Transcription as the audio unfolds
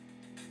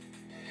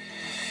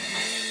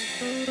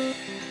Tell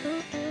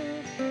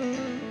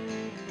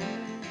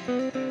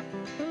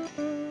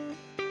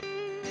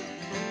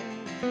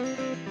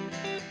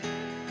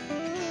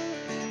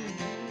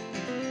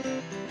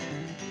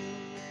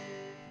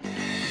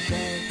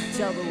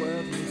the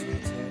world who's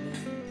returning.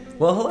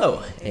 Well,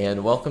 hello,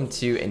 and welcome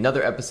to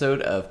another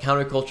episode of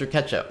Counterculture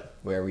Catch-Up,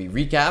 where we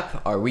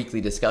recap our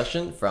weekly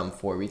discussion from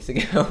 4 weeks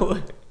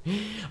ago.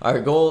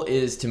 Our goal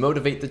is to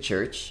motivate the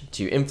church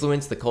to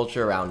influence the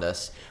culture around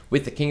us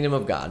with the kingdom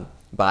of God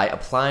by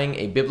applying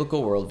a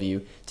biblical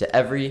worldview to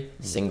every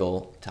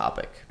single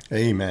topic.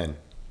 Amen.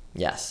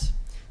 Yes.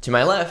 To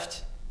my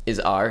left is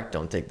our,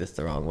 don't take this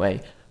the wrong way,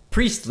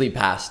 priestly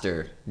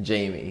pastor,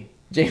 Jamie.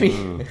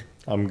 Jamie,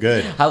 I'm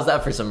good. how's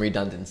that for some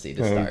redundancy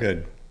to start? I'm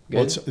good.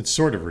 Well, it's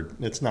sort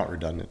of, it's not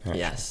redundant. Actually.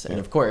 Yes, and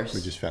of course,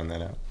 we just found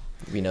that out.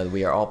 We know that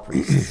we are all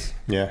priests.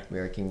 Yeah. We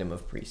are a kingdom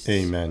of priests.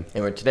 Amen.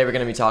 And today we're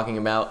going to be talking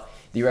about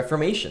the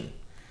Reformation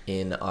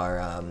in our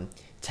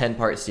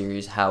 10-part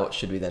series, How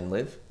Should We Then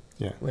Live?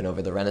 Yeah. Went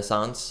over the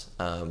Renaissance.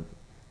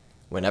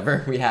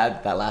 Whenever we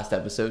had that last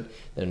episode,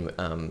 then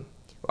we're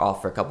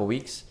off for a couple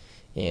weeks.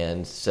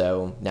 And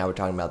so now we're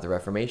talking about the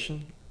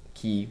Reformation.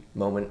 Key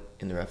moment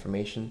in the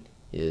Reformation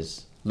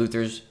is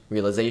Luther's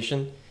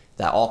realization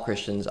that all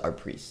Christians are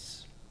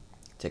priests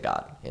to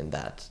God, and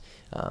that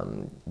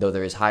though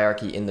there is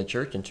hierarchy in the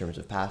church in terms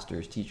of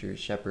pastors, teachers,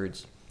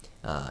 shepherds,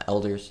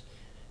 elders,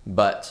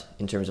 but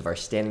in terms of our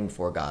standing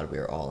before God, we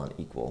are all on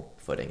equal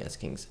footing as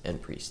kings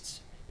and priests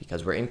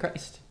because we're in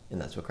Christ,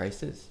 and that's what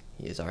Christ is.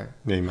 He is our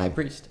Amen. high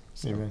priest.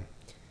 So, Amen.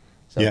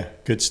 So, Yeah,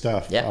 good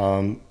stuff.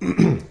 Yeah.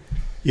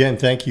 Yeah, and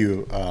thank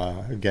you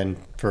again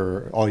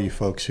for all you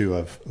folks who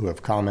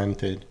have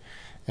commented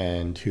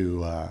and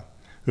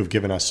who've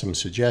given us some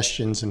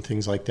suggestions and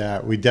things like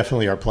that. We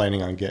definitely are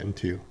planning on getting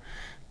to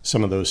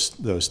some of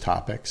those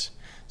topics.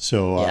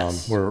 So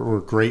Yes.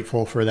 we're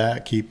grateful for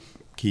that. Keep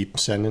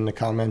sending the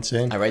comments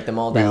in. I write them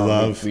all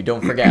down. We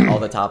don't forget all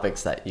the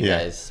topics that you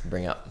guys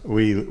bring up.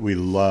 We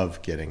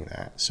love getting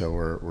that, so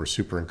we're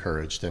super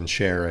encouraged, and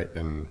share it,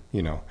 and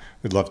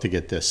we'd love to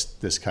get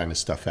this kind of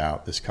stuff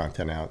out, this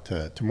content out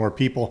to more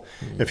people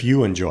if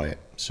you enjoy it.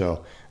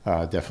 So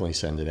definitely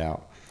send it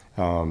out.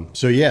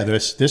 So yeah,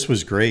 this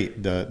was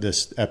great.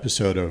 This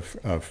episode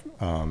of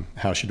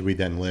How Should We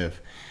Then Live?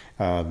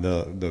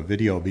 The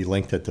video will be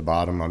linked at the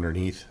bottom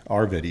underneath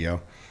our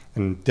video.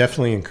 And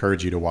definitely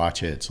encourage you to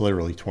watch it. It's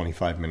literally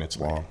 25 minutes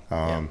long.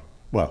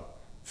 Well,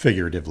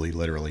 figuratively,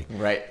 literally.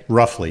 Right.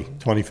 Roughly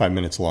 25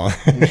 minutes long.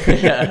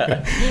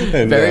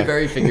 And,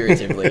 very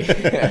figuratively.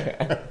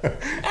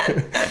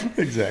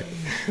 Exactly.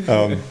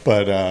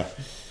 But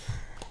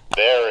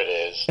there it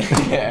is.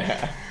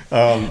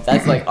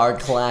 That's like our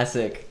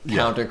classic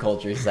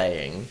counterculture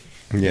saying.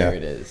 Yeah. There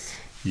it is.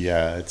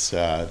 Yeah, it's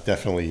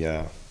definitely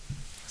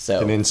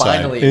So an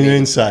finally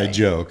inside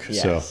joke.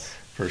 Yes. So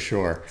for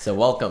sure. So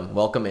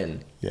welcome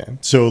in. Yeah.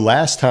 So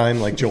last time,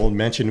 like Joel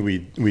mentioned,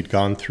 we'd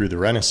gone through the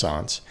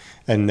Renaissance,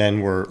 and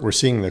then we're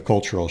seeing the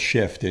cultural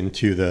shift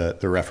into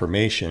the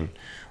Reformation,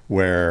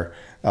 where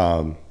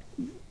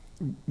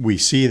we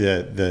see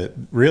that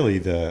really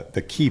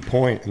the key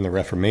point in the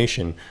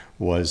Reformation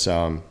was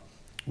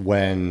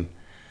when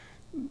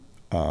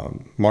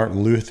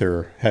Martin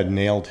Luther had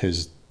nailed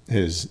his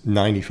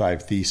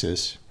 95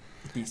 theses,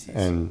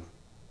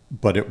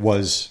 but it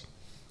was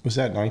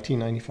that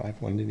 1995?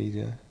 When did he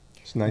do that?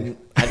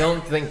 I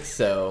don't think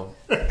so.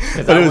 But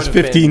it was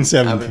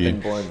 1517. I would have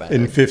been born by In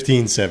then.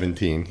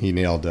 1517, he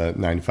nailed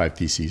 95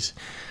 theses.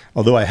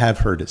 Although I have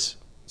heard it's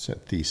a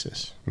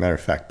thesis. Matter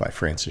of fact, by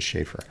Francis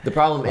Schaeffer. The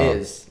problem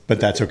is... But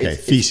that's okay.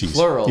 Theses. It's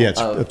plural. Yeah,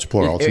 it's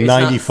plural. It's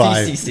not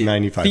 95 theses.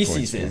 95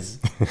 Theses.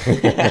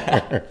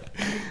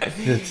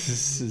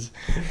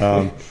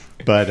 points.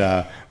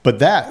 But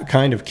that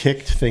kind of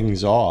kicked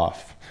things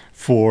off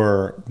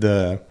for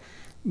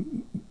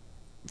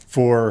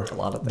A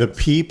lot of the things.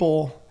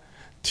 people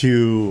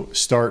to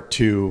start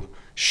to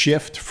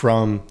shift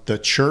from the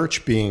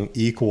church being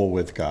equal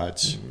with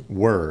God's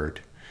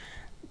word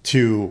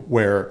to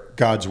where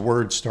God's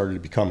word started to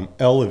become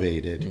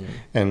elevated.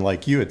 And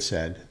like you had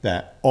said,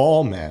 that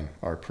all men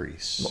are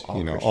priests.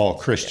 Well, all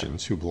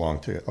Christians who belong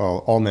to,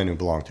 all men who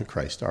belong to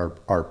Christ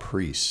are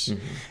priests.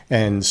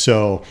 And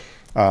so,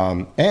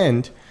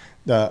 another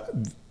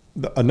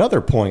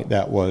point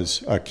that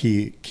was a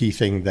key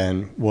thing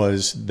then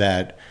was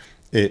that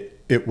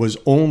it was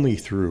only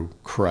through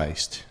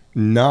Christ,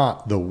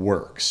 not the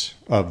works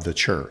of the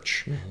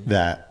church,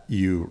 that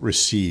you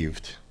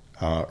received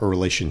a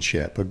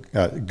relationship,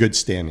 a good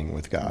standing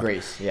with God.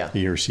 Grace, yeah.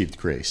 You received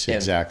grace,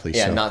 exactly.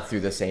 Yeah, so, not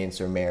through the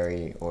saints or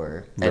Mary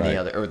or any Right.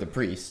 other, or the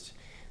priest,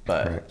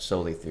 but Right.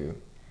 solely through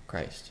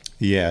Christ.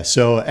 Yeah.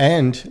 So,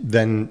 and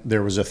then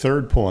there was a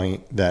third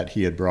point that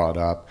he had brought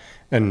up,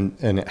 and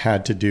it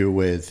had to do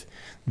with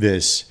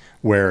this,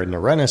 where in the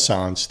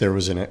Renaissance, there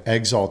was an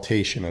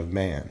exaltation of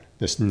man,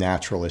 this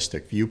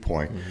naturalistic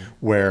viewpoint,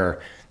 where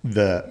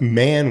the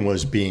man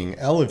was being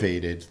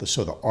elevated.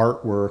 So the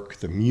artwork,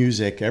 the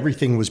music,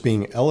 everything was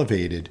being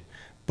elevated,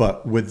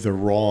 but with the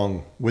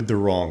wrong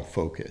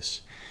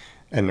focus.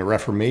 And the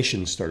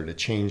Reformation started to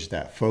change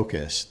that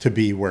focus to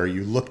be where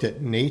you looked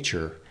at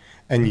nature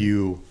and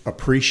you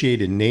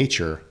appreciated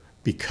nature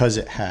because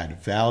it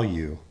had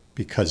value,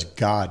 because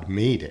God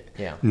made it,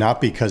 not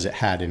because it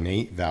had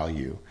innate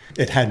value.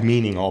 It had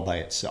meaning all by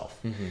itself,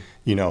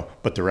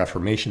 but the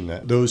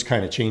Reformation, those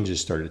kind of changes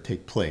started to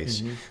take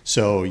place.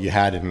 So you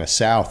had in the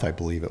South, I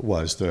believe it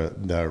was,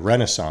 the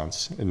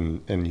Renaissance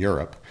in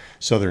Europe.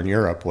 Southern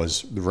Europe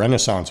the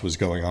Renaissance was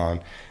going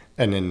on.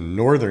 And in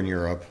Northern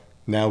Europe,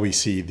 now we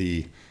see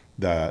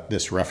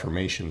this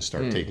Reformation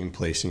start taking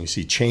place, and you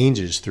see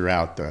changes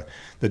throughout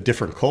the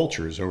different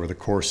cultures over the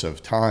course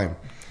of time,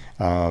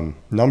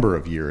 number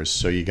of years.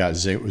 So you got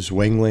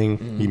Zwingli,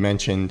 he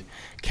mentioned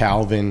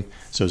Calvin.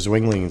 So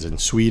Zwingli is in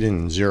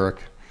Sweden, in Zurich.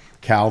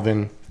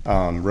 Calvin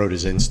wrote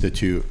his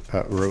institutes.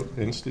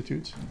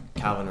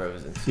 Calvin wrote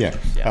his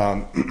institutes.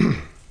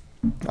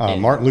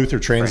 Martin Luther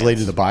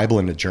translated the Bible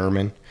into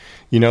German.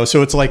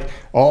 So it's like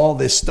all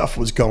this stuff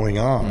was going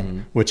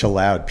on, which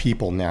allowed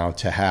people now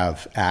to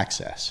have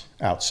access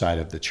outside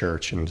of the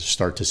church and to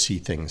start to see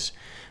things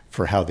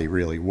for how they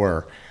really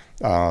were.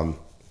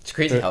 It's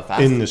crazy how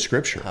fast in the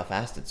scripture, how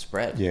fast it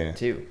spread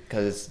too,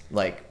 because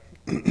like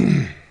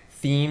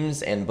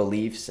themes and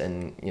beliefs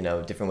and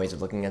different ways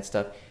of looking at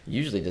stuff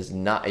usually does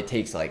not. It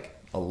takes like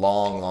a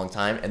long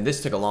time, and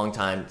this took a long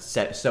time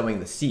sowing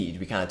the seed.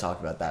 We kind of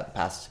talked about that the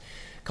past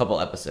couple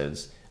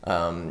episodes.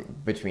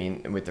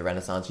 With the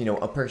Renaissance,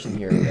 a person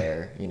here or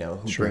there,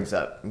 who brings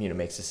up,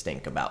 makes a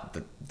stink about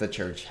the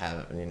church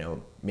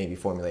maybe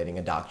formulating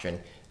a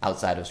doctrine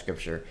outside of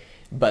scripture.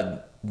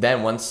 But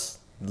then once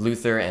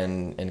Luther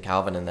and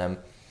Calvin and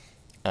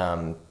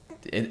them,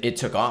 it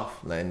took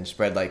off and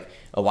spread like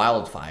a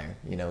wildfire,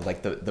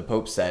 like the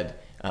Pope said,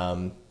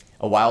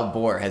 a wild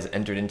boar has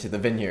entered into the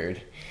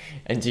vineyard,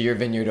 into your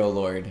vineyard, O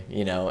Lord,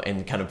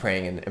 and kind of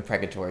praying an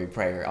imprecatory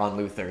prayer on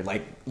Luther,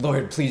 like,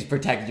 Lord, please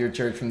protect your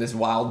church from this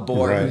wild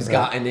boar who's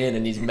gotten in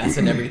and he's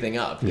messing everything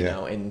up,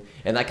 and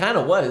that kind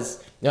of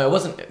was, it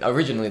wasn't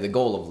originally the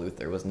goal of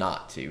Luther was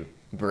not to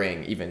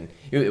bring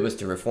it was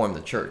to reform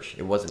the church.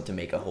 It wasn't to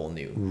make a whole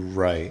new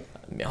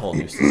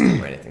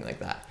system or anything like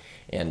that.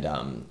 And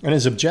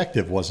his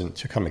objective wasn't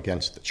to come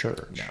against the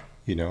church. No.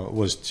 It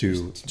was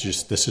to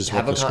just this is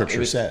what the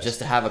scripture says. Just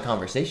to have a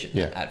conversation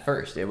at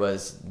first. It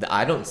was,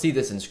 I don't see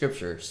this in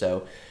scripture,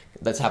 so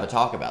let's have a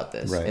talk about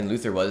this. Right. And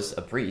Luther was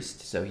a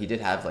priest, so he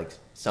did have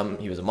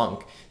he was a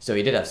monk, so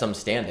he did have some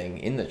standing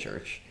in the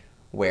church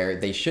where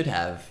they should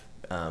have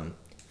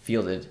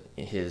fielded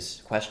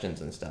his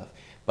questions and stuff.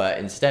 But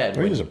instead...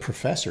 he was a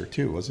professor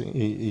too, wasn't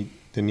he?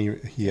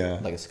 Didn't he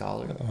like a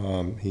scholar?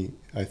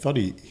 I thought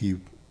he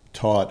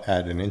taught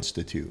at an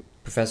institute.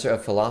 Professor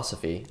of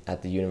philosophy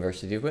at the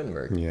University of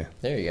Wittenberg. Yeah.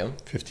 There you go.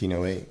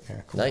 1508.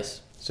 Yeah, cool.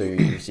 Nice. So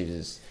he received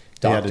his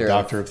doctor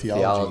of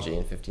theology in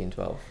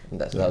 1512. And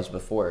that was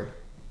before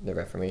the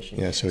Reformation.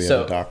 Yeah, so he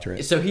had a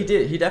doctorate. So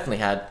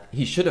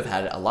he should have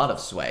had a lot of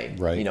sway,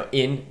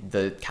 in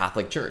the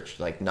Catholic Church.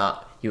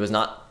 He was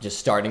not just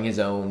starting his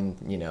own,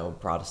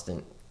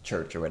 Protestant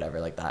church or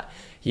whatever like that.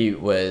 He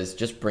was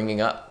just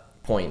bringing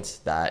up points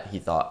that he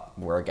thought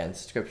were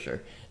against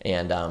Scripture.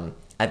 And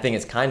I think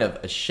it's kind of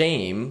a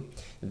shame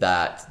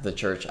that the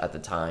church at the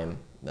time,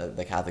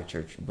 the Catholic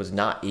Church, was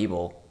not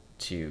able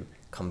to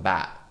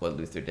combat what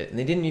Luther did. And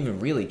they didn't even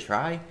really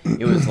try.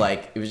 It was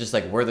just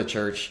like, we're the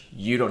church,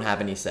 you don't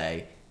have any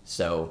say,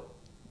 so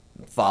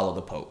follow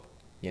the Pope,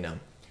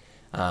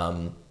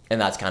 And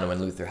that's kind of when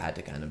Luther had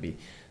to kind of be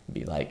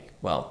like,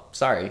 well,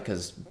 sorry,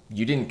 because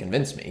you didn't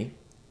convince me.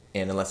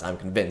 And unless I'm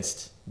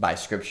convinced by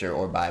scripture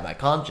or by my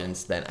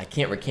conscience, then I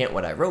can't recant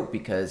what I wrote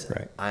because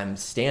I'm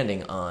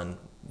standing on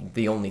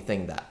the only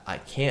thing that I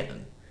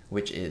can,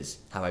 which is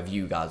how I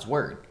view God's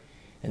word.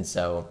 And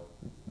so,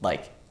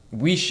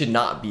 we should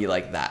not be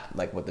like that,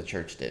 like what the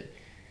church did,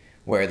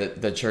 where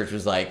the church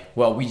was like,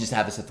 well, we just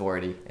have this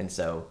authority, and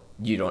so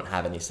you don't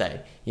have any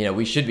say.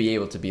 We should be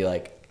able to be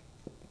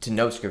to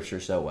know scripture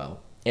so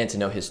well and to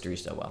know history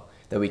so well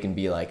that we can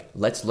be like,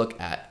 let's look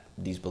at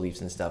these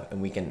beliefs and stuff,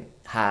 and we can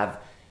have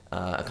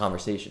a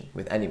conversation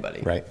with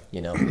anybody,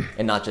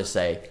 and not just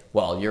say,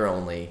 well, you're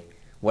only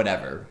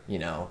whatever,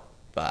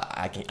 but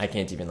I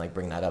can't even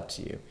bring that up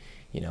to you.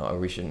 Or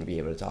we shouldn't be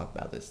able to talk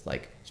about this.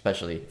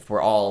 Especially if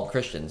we're all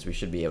Christians, we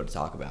should be able to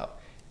talk about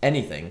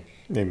anything.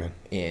 Amen.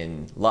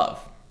 In love,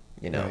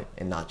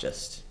 and not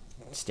just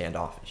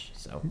standoffish.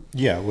 So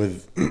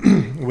with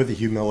the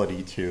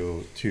humility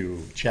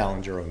to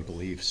challenge our own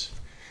beliefs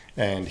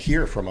and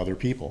hear from other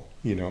people.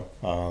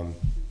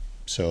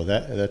 So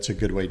that's a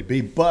good way to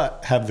be,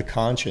 but have the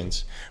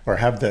conscience or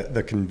have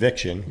the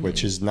conviction,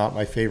 which is not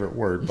my favorite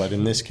word, but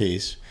in this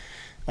case,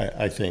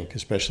 I think,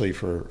 especially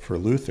for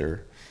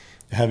Luther,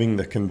 having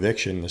the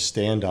conviction to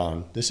stand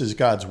on, this is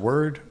God's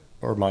word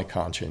or my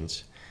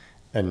conscience.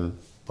 And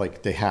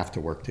they have to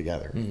work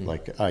together.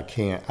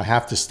 I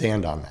have to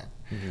stand on that.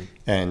 Mm-hmm.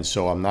 And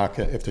so I'm not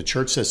going to, if the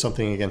church says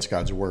something against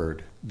God's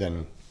word,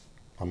 then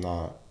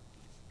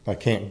I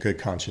can't good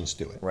conscience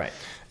do it. Right.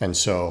 And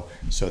so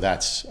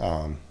that's,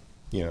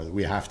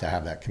 we have to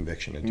have that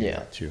conviction to do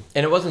that too.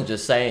 And it wasn't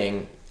just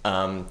saying,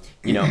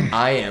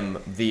 I am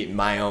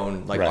my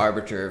own Right.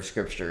 arbiter of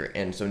Scripture,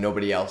 and so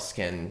nobody else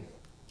can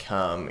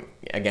come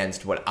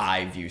against what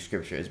I view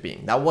Scripture as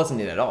being. That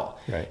wasn't it at all.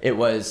 Right. It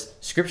was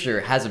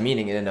Scripture has a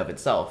meaning in and of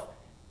itself.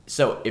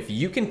 So if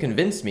you can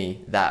convince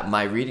me that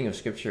my reading of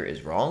Scripture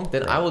is wrong,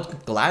 then I will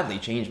gladly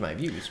change my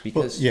views,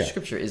 because Well, yeah.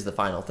 Scripture is the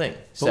final thing.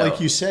 But So,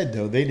 like you said,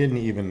 though,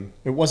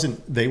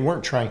 they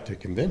weren't trying to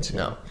convince him.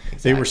 No,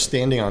 They were exactly.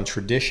 standing on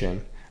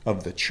tradition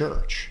of the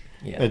church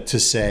Yeah. to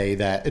say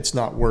that it's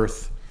not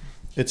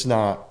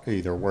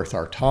either worth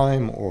our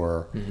time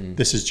or Mm-hmm.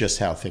 this is just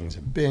how things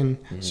have been.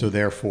 So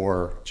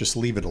therefore, just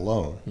leave it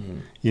alone.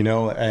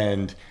 Mm-hmm.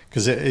 And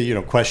because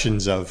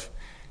questions of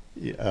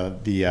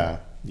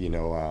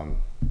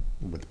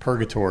with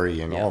purgatory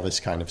and Yeah. all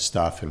this kind of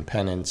stuff and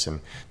penance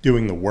and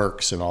doing the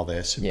works and all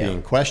this Yeah.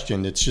 being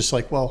questioned, it's just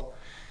like, well,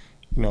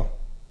 don't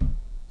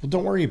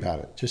worry about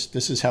it. Just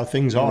this is how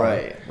things are.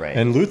 Right.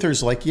 And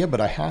Luther's like, yeah,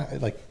 but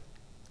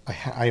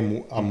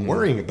I'm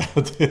worrying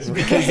about this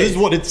because this is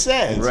what it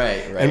says.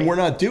 Right. And we're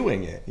not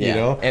doing it.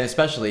 Yeah, and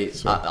especially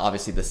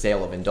obviously the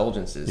sale of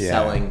indulgences, Yeah,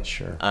 selling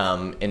sure.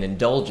 an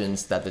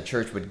indulgence that the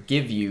church would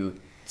give you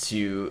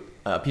to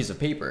a piece of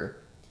paper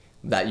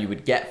that you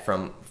would get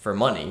for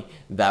money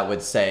that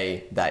would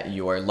say that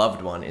your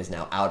loved one is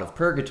now out of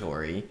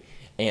purgatory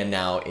and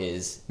now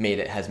has made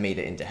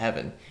it into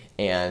heaven.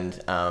 And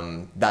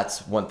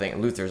that's one thing.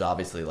 Luther's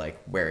obviously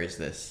like, where is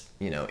this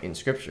in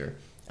Scripture?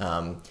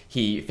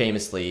 He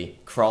famously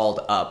crawled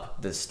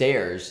up the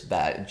stairs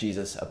that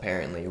Jesus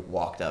apparently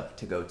walked up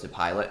to go to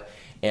Pilate.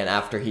 And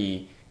after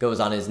he goes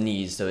on his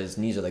knees, so his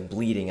knees are like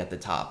bleeding at the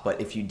top. But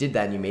if you did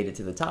that and you made it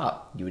to the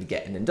top, you would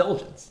get an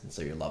indulgence. And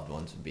so your loved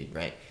ones would be,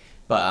 right?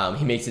 But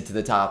he makes it to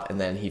the top, and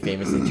then he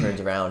famously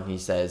turns around and he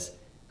says,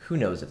 who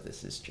knows if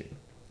this is true?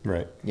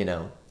 Right.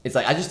 It's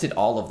like, I just did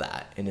all of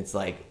that. And it's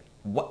like,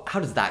 how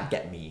does that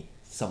get me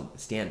some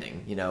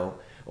standing,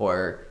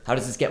 Or how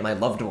does this get my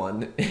loved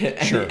one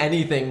Sure.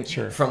 anything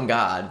Sure. from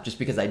God just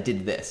because I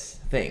did this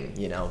thing,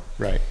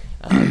 Right.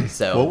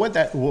 So Well,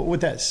 what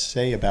would that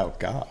say about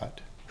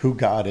God? Who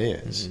God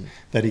is?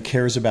 That He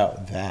cares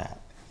about that?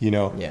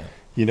 Yeah.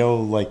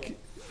 Like,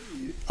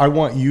 I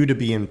want you to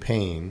be in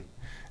pain,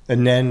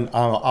 and then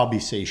I'll be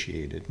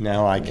satiated.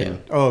 Now I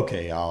can. Yeah.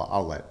 Okay,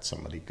 I'll let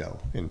somebody go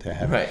into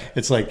heaven. Right.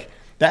 It's like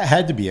that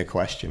had to be a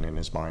question in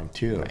his mind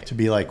too. Right. To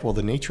be like, well,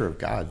 the nature of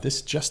God.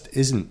 This just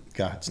isn't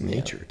God's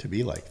nature to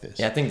be like this.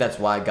 Yeah, I think that's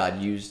why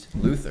God used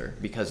Luther,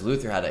 because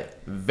Luther had a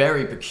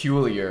very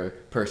peculiar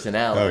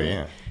personality. Oh,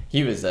 yeah.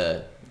 He was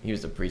a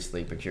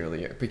priestly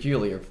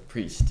peculiar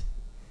priest.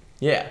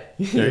 Yeah.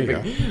 There you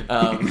go.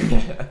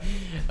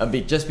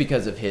 Just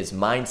because of his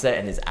mindset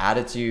and his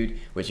attitude,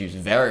 which he was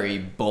very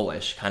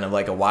bullish, kind of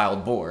like a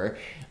wild boar.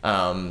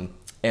 And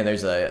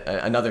there's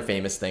another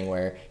famous thing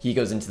where he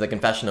goes into the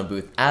confessional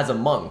booth as a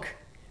monk,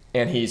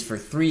 and he's for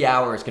 3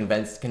 hours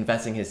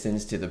confessing his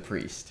sins to the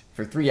priest.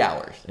 For 3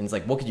 hours. And it's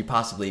like, what could you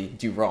possibly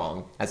do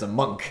wrong as a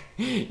monk?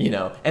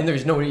 And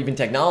there's no even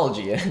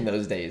technology in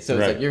those days. So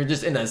it's Right. like you're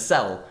just in a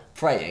cell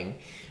praying.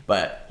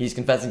 But he's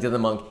confessing to the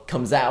monk,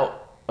 comes out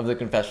of the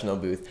confessional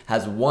booth,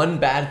 has one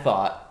bad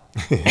thought,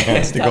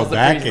 Has to tells go the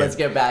back priest, in. let's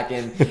get back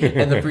in.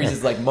 And the priest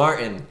is like,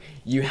 Martin,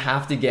 you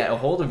have to get a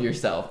hold of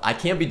yourself. I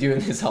can't be doing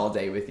this all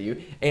day with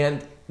you.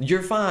 And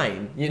you're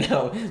fine.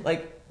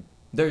 Like,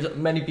 there's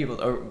many people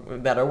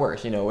that are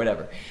worse,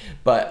 whatever.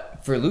 But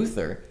for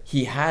Luther,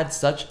 he had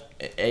such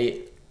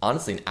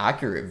honestly, an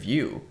accurate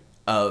view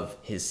of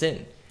his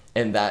sin.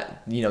 And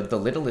that, the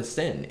littlest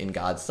sin in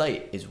God's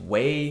sight is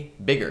way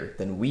bigger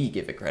than we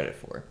give it credit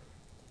for.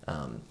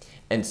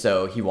 And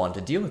so he wanted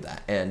to deal with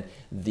that. And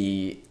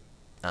the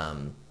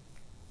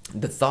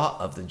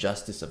thought of the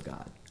justice of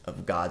God,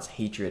 of God's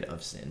hatred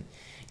of sin,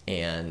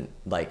 and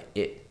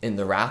in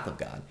the wrath of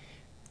God,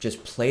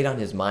 just played on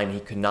his mind. He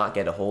could not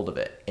get a hold of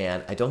it.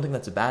 And I don't think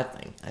that's a bad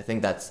thing. I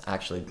think that's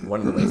actually one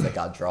of the ways that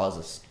God draws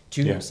us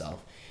to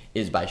himself,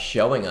 is by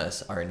showing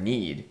us our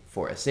need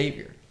for a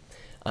savior.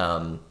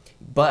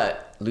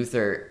 But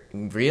Luther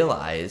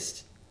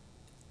realized,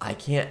 I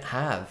can't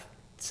have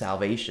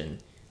salvation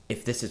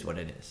if this is what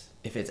it is.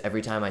 If it's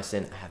every time I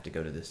sin, I have to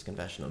go to this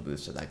confessional booth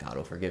so that God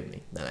will forgive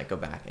me. Then I go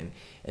back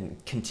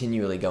and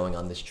continually going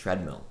on this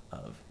treadmill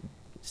of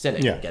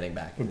sinning, getting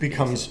back. It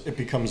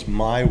becomes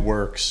my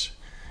works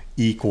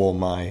equal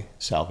my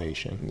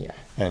salvation. Yeah.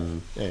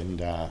 And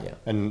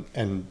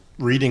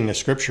reading the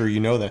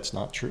Scripture, that's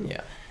not true.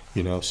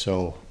 Yeah.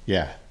 So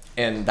yeah.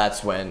 And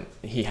that's when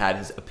he had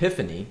his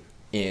epiphany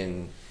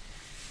in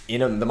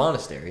the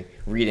monastery,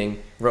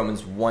 reading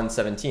Romans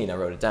 1:17. I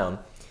wrote it down,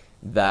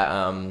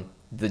 that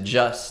the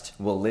just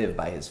will live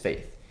by his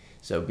faith.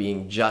 So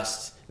being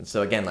just.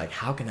 So again, like,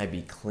 how can I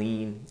be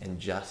clean and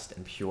just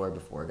and pure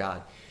before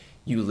God?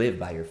 You live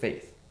by your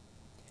faith,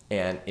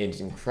 and it's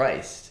in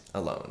Christ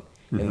alone.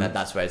 And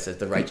that's why it says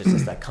the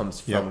righteousness that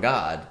comes from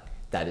God,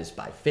 that is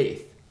by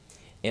faith.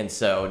 And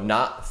so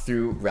not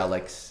through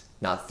relics,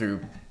 not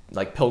through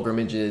like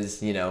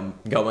pilgrimages,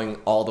 going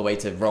all the way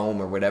to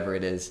Rome or whatever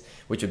it is,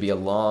 which would be a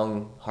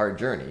long, hard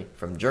journey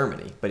from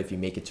Germany. But if you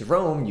make it to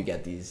Rome, you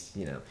get these,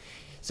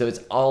 So it's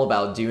all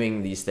about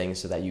doing these things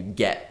so that you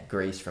get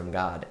grace from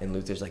God. And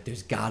Luther's like,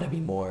 there's got to be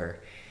more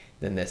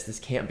than this. This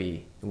can't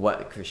be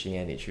what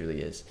Christianity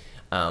truly is.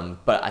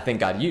 But I think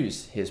God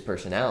used his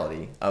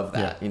personality of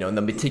that, and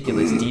the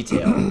meticulous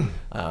detail,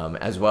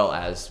 as well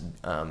as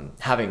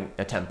having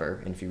a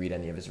temper. And if you read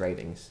any of his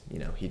writings,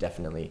 he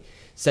definitely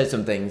said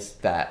some things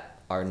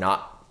that are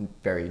not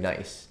very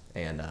nice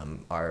and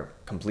are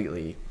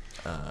completely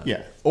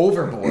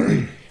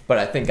overboard. But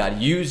I think God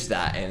used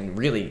that, and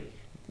really,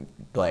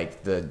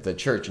 like, the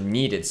church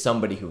needed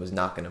somebody who was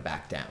not going to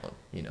back down,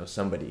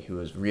 somebody who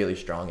was really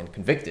strong and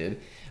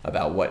convicted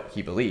about what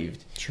he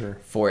believed,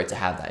 for it to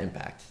have that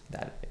impact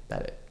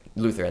that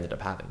Luther ended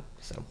up having.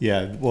 So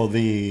well,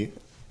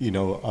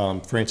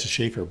 Francis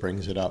Schaeffer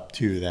brings it up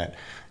too, that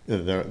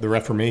the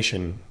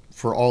Reformation,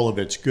 for all of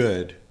its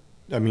good,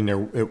 I mean,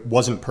 it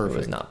wasn't perfect. It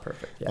was not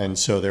perfect, and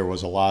so there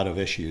was a lot of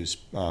issues.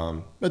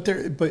 But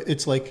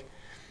it's like,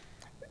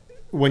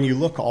 when you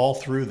look all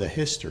through the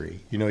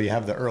history, you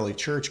have the early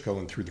church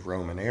going through the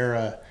Roman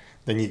era.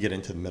 Then you get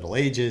into the Middle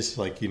Ages,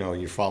 like,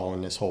 you're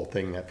following this whole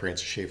thing that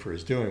Francis Schaeffer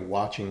is doing,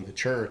 watching the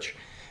church,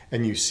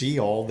 and you see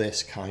all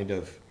this kind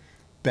of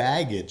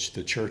baggage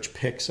the church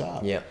picks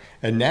up. Yeah.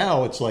 And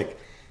now it's like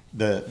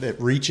it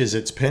reaches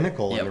its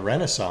pinnacle in the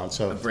Renaissance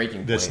of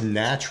this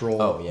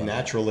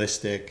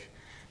naturalistic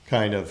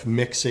kind of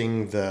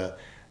mixing the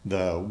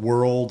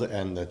world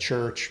and the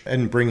church,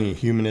 and bringing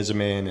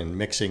humanism in and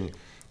mixing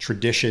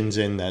traditions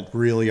in that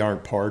really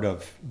aren't part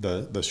of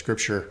the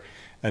scripture.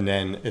 And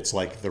then it's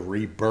like the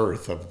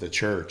rebirth of the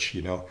church,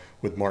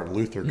 with Martin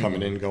Luther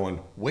coming in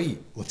going,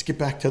 wait, let's get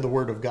back to the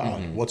Word of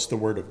God. What's the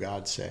Word of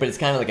God say? But it's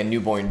kind of like a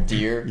newborn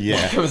deer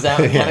that comes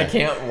out and kind of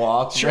can't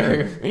walk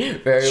very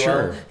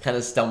well, kind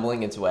of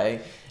stumbling its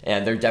way.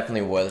 And there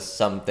definitely was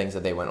some things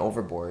that they went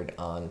overboard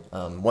on.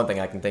 One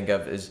thing I can think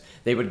of is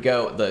they would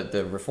go,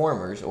 the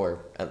reformers,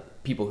 or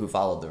people who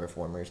followed the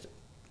reformers,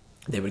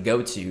 they would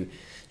go to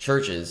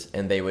churches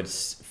and they would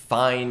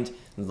find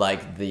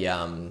like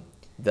the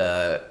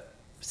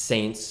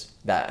saints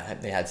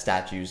that they had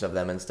statues of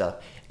them and stuff,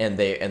 and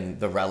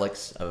the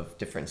relics of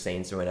different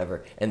saints or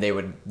whatever, and they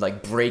would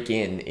like break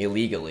in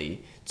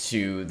illegally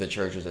to the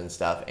churches and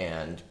stuff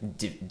and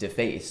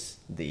deface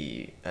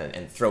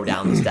and throw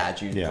down the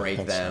statues,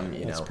 break them.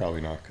 That's probably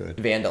not good.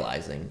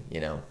 Vandalizing,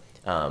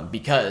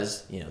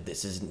 because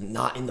this is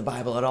not in the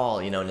Bible at all.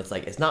 And it's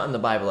like, it's not in the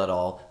Bible at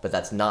all, but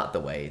that's not the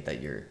way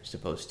that you're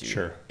supposed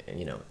to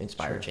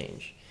inspire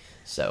change.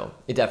 So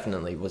it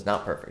definitely was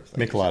not perfect.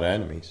 Make a lot of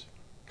enemies.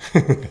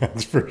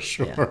 That's for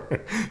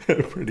sure.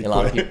 Pretty a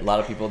lot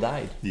of people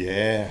died.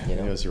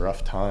 It was a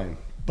rough time,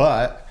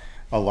 but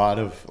a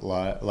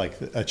lot like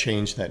a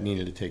change that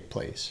needed to take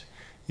place,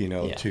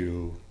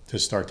 to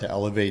start to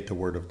elevate the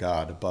Word of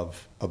God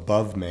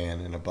above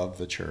man and above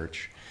the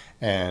church.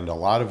 And a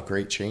lot of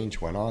great change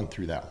went on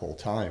through that whole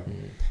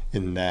time.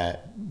 In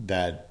that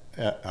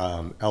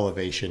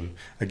elevation.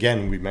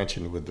 Again, we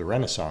mentioned with the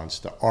Renaissance,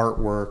 the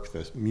artwork,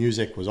 the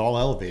music was all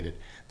elevated.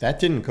 That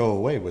didn't go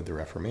away with the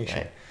Reformation.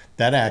 Right.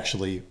 That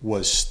actually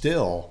was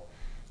still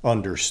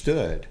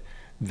understood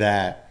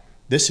that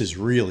this is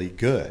really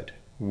good.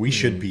 We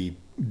should be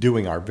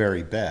doing our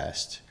very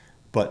best,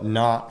 but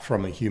not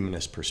from a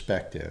humanist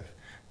perspective,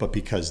 but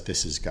because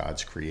this is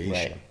God's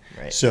creation.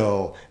 Right.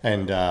 So,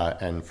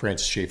 and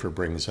Francis Schaeffer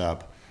brings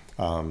up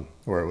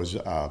where it was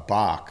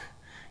Bach,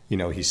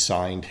 he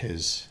signed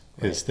his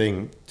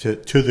thing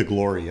to the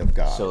glory of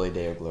God. Soli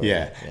Deo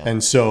Gloria. Yeah.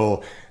 And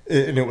so,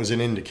 and it was an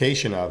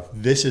indication of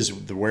this is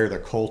where the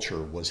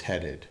culture was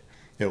headed.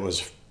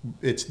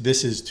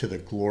 This is to the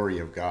glory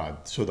of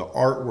God. So the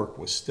artwork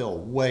was still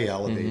way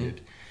elevated.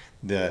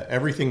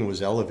 Everything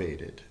was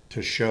elevated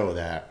to show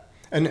that.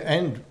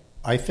 And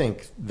I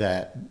think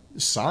that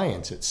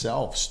science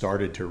itself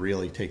started to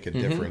really take a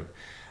different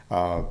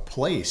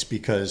place,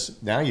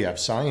 because now you have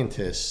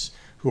scientists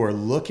who are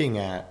looking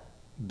at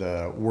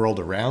the world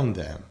around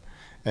them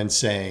and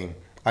saying,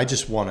 I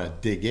just want to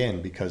dig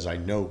in because I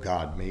know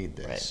God made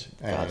this.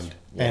 Right.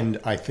 And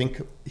I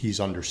think he's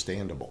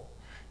understandable,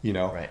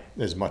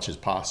 as much as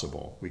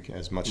possible.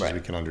 As much as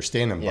we can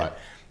understand him, but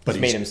he's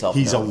made himself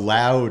he's known.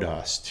 allowed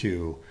us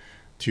to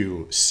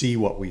see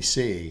what we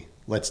see.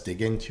 Let's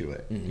dig into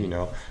it,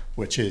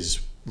 which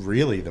is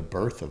really the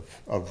birth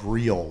of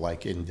real,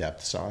 like,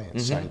 in-depth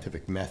science,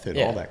 scientific method,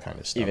 all that kind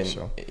of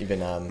stuff. Even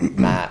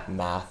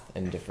math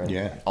and different,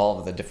 all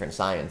of the different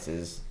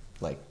sciences,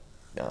 like,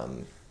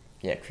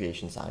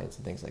 creation science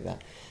and things like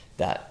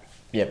that.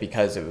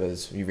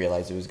 Because we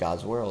realized it was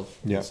God's world.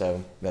 And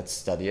so let's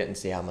study it and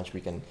see how much we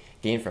can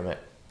gain from it.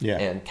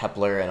 And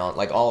Kepler and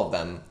all of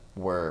them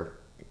were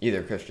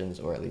either Christians,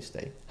 or at least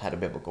they had a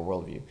biblical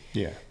worldview.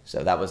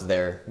 So that was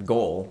their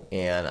goal,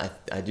 and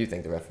I do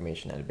think the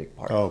Reformation had a big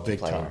part big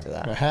to play time. into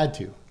that. It had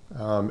to.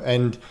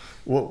 And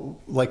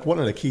one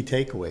of the key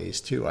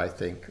takeaways too, I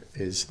think,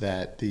 is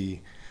that the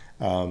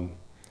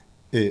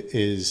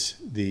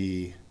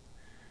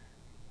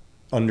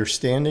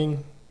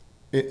understanding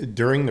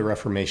during the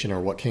Reformation, or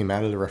what came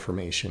out of the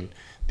Reformation,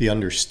 the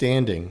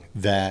understanding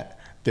that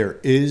there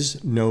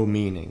is no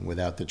meaning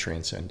without the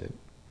transcendent.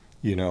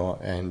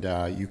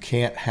 and you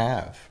can't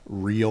have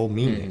real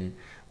meaning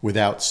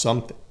without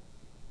something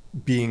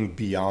being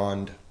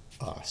beyond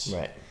us,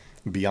 Right.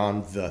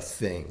 beyond the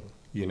thing,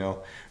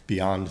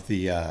 beyond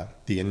the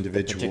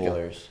individual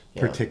particulars.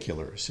 Yeah.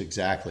 particulars.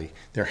 Exactly.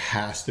 There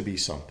has to be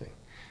something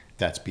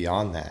that's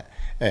beyond that,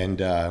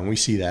 and we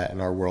see that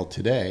in our world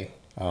today.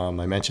 I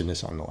mentioned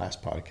this on the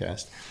last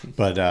podcast,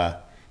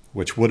 but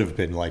which would have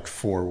been like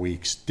 4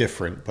 weeks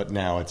different, but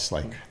now it's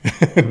like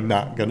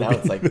not going to be. Now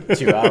it's like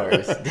 2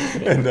 hours.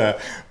 And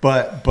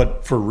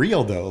but for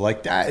real though,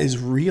 like that is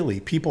really,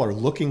 people are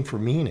looking for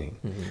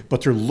meaning,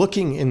 but they're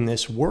looking in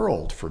this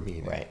world for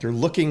meaning. Right. They're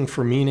looking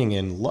for meaning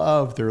in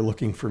love. They're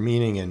looking for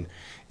meaning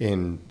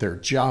in their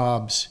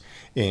jobs,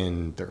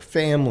 in their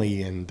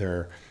family, in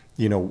their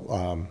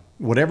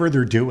whatever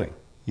they're doing.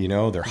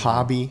 Their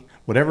hobby,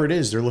 whatever it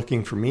is, they're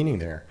looking for meaning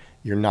there.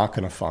 You're not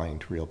going to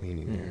find real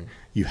meaning there.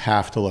 You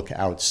have to look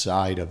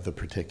outside of the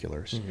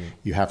particulars.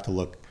 You have to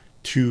look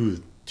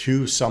to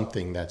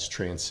something that's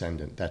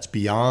transcendent, that's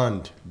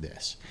beyond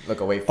this. Look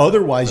away from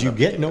Otherwise, you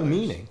get no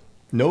meaning,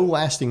 no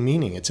lasting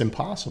meaning. It's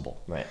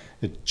impossible. Right.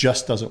 It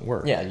just doesn't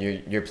work. Yeah,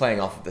 you're playing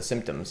off of the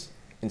symptoms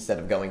instead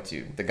of going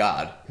to the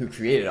God who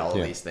created all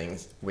of these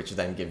things, which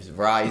then gives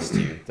rise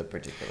to the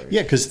particulars.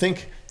 Yeah, because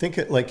think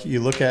like you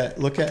look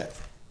at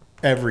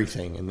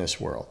everything in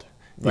this world.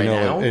 Right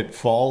now? It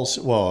falls,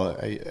 well,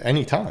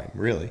 any time,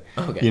 really.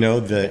 Okay.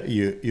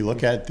 You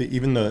look at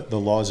even the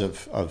laws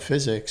of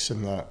physics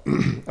and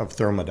of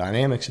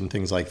thermodynamics and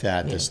things like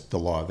that, the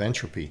law of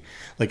entropy.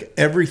 Like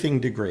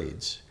everything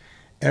degrades.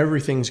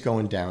 Everything's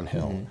going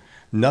downhill.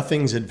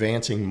 Nothing's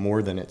advancing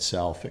more than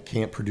itself. It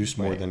can't produce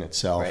more than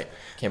itself. Right.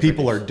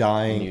 People are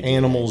dying.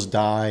 Animals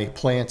die.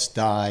 Plants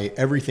die.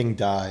 Everything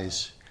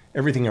dies.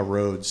 Everything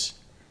erodes.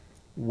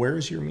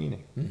 Where's your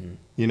meaning?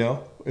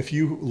 If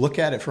you look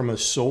at it from a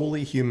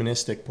solely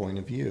humanistic point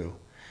of view,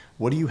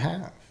 what do you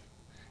have?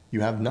 You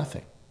have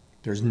nothing.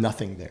 There's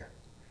nothing there.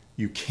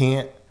 You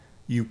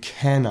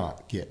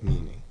cannot get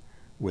meaning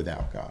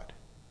without God.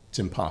 It's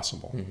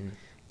impossible.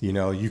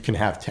 You can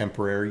have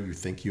temporary, you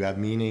think you have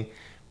meaning,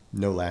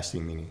 no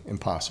lasting meaning.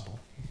 Impossible.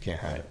 You can't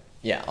have it.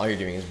 Yeah, all you're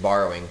doing is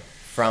borrowing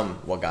from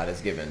what God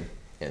has given.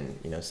 And,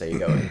 say you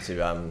go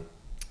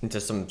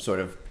into some sort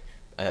of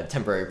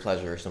temporary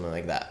pleasure or something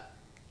like that,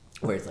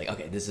 where it's like,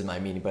 okay, this is my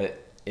meaning, but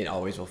it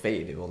always will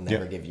fade. It will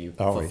never give you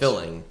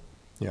fulfilling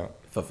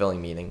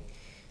meaning.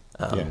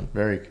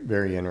 Very,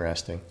 very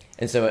interesting.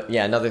 And so,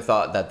 another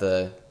thought that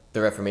the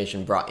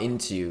Reformation brought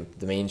into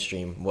the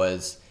mainstream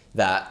was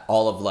that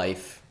all of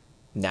life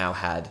now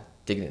had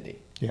dignity.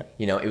 Yeah.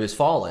 It was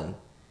fallen,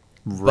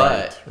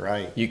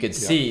 Right. you could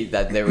see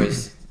that there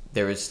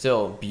was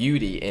still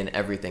beauty in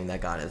everything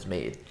that God has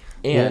made.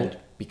 And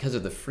because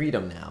of the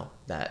freedom now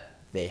that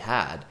they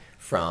had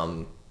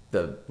from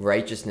the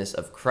righteousness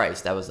of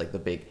Christ, that was like the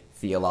big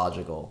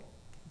theological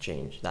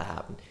change that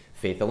happened.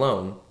 Faith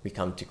alone, we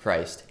come to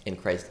Christ, and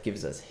Christ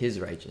gives us his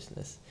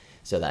righteousness.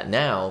 So that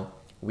now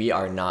we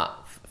are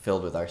not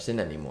filled with our sin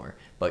anymore,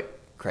 but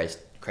Christ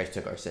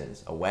took our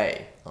sins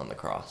away on the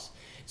cross.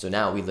 So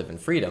now we live in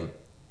freedom.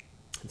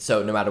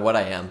 So no matter what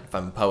I am, if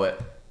I'm a poet,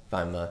 if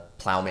I'm a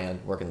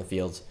plowman, work in the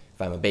fields,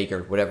 if I'm a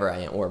baker, whatever I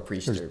am, or a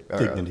priest, or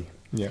dignity.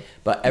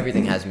 But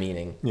everything has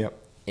meaning. Yep.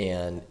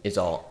 And is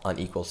all on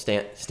equal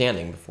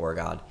standing before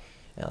God.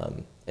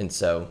 And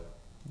so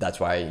that's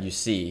why you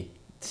see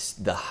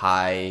the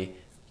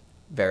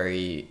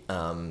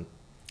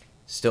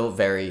still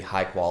very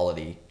high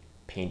quality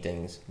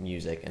paintings,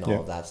 music, and all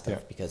of that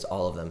stuff, because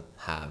all of them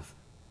have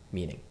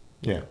meaning.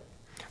 Yeah.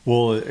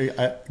 Well,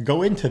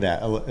 go into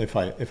that, if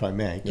I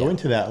may. Go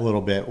into that a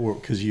little bit,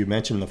 because you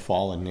mentioned the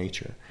fallen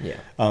nature. Yeah.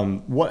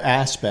 What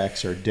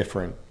aspects are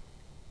different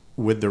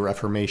with the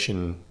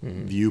Reformation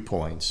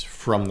viewpoints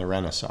from the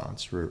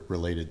Renaissance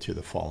related to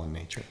the fallen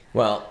nature?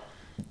 Well,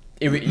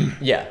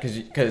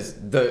 because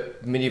the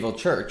medieval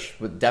church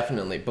would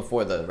definitely,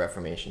 before the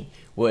Reformation,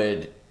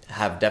 would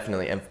have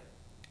definitely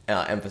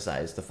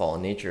emphasized the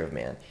fallen nature of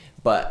man.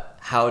 But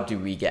how do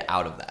we get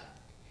out of that?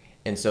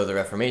 And so the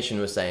Reformation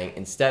was saying,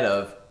 instead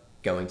of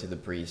going to the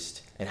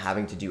priest and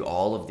having to do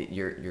all of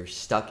you're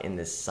stuck in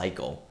this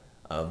cycle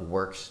of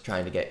works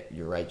trying to get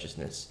your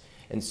righteousness.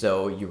 And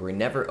so you were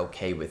never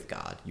okay with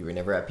God. You were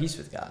never at peace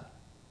with God.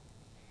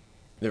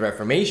 The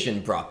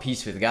Reformation brought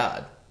peace with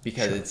God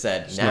because it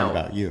said, it's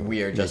now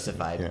we are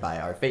justified by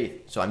our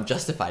faith. So I'm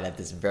justified at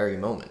this very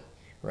moment,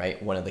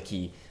 right? One of the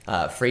key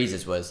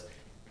phrases was,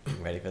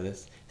 ready for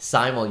this?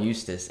 Simul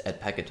justus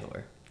et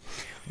peccator,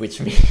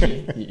 which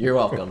means, you're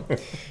welcome.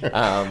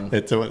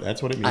 That's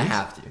what it means? I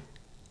have to.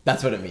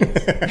 That's what it means.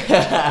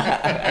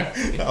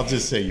 I'll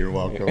just say you're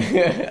welcome.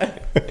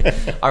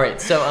 All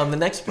right, so the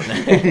next one.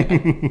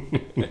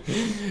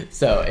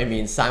 So it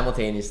means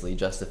simultaneously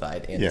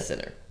justified and a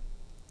sinner.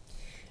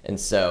 And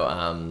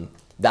so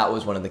that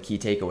was one of the key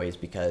takeaways,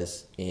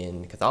 because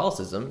in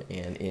Catholicism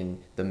and in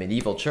the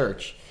medieval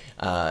church,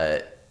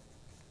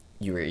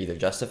 you were either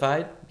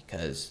justified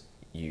because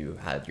you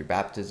had your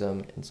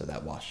baptism, and so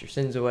that washed your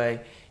sins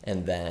away,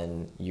 and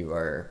then you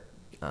are,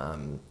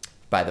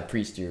 by the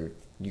priest, you're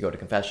you go to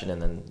confession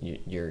and then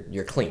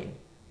you're clean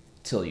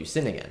till you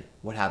sin again.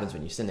 What happens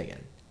when you sin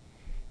again?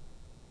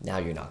 Now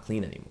you're not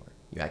clean anymore.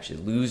 You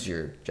actually lose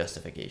your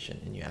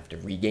justification, and you have to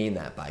regain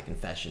that by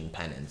confession,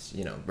 penance,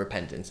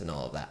 repentance, and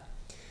all of that.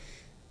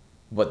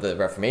 What the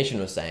Reformation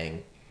was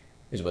saying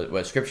is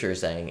what Scripture is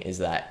saying is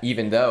that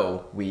even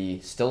though we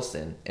still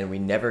sin and we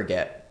never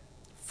get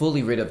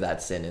fully rid of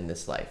that sin in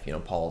this life,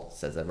 Paul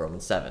says that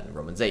Romans 7,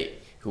 Romans 8,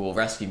 who will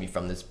rescue me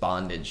from this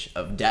bondage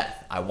of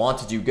death. I want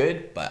to do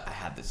good, but I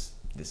have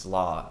this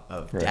law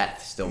of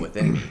death still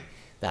within me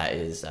that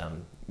is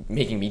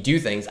making me do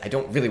things I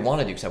don't really want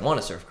to do because I want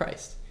to serve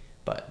Christ.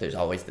 But there's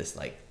always this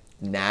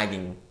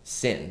nagging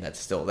sin that's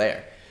still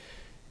there.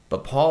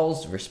 But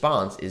Paul's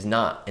response is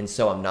not, and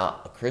so I'm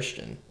not a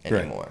Christian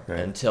anymore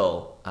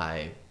until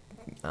I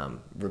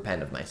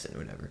repent of my sin or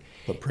whatever.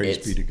 But praise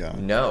be to God.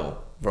 No,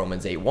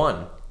 Romans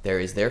 8:1, there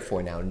is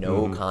therefore now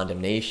no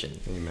condemnation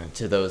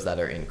to those that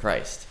are in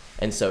Christ.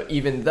 And so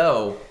even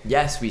though,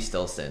 yes, we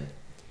still sin,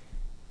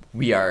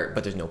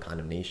 but there's no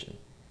condemnation.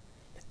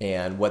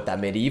 And what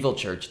that medieval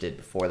church did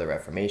before the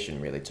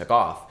Reformation really took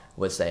off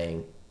was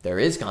saying there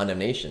is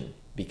condemnation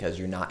because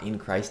you're not in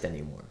Christ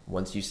anymore.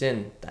 Once you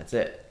sin, that's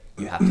it.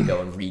 You have to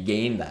go and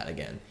regain that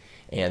again.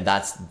 And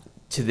that's,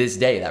 to this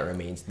day, that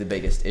remains the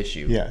biggest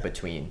issue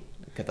between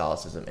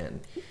Catholicism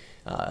and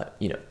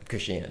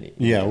Christianity.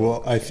 Yeah,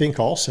 well, I think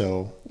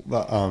also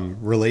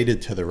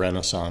related to the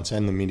Renaissance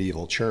and the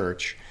medieval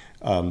church,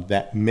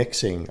 that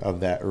mixing of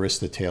that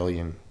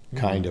Aristotelian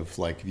kind of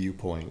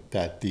viewpoint,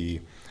 that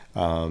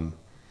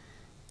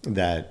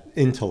that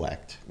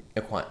intellect.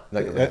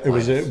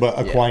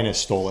 Aquinas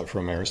stole it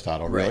from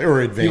Aristotle, really,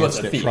 or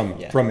advanced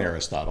it from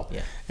Aristotle,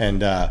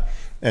 and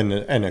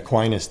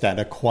Aquinas, that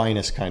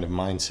Aquinas kind of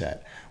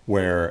mindset,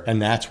 and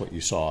that's what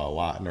you saw a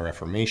lot in the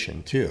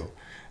Reformation too,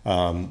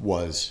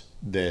 was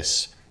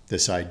this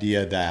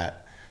idea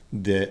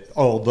that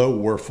although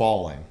we're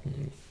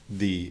falling,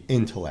 the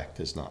intellect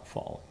is not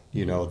falling.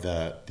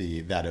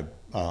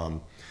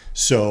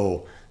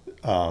 So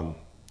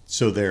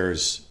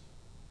there's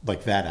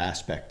that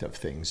aspect of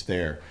things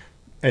there.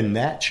 And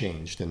that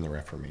changed in the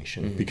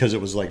Reformation because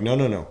it was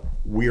no,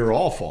 we're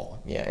all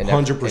fallen. Yeah,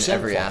 100% in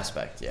every fallen.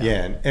 aspect.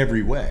 Yeah, in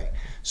every way.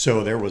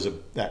 So there was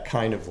that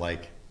kind of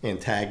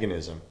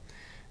antagonism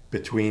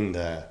between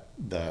the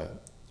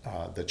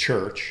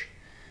church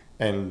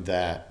and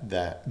that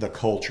the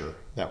culture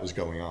that was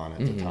going on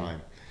at the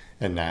time,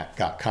 and that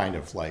got kind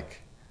of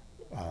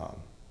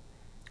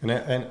and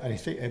I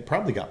think it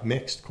probably got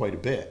mixed quite a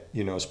bit,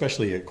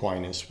 especially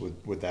Aquinas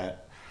with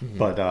that,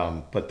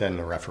 but then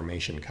the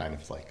Reformation kind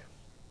of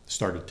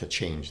started to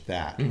change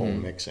that whole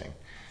mixing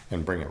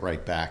and bring it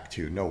right back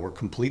to, no, we're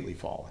completely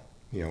fallen.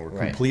 We're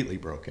completely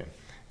broken.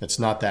 It's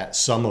not that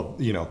some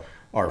of,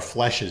 our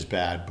flesh is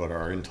bad, but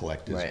our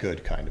intellect is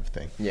good kind of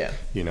thing. Yeah.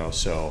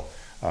 So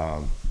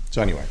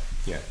anyway,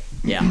 yeah.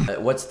 Yeah.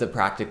 What's the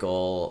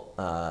practical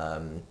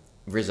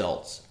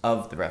results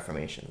of the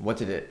Reformation? What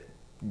did it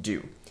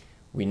do?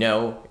 We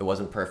know it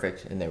wasn't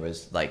perfect, and there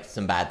was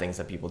some bad things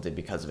that people did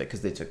because of it,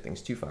 because they took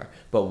things too far.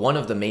 But one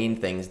of the main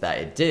things that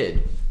it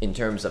did in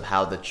terms of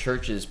how the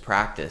church's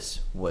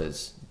practice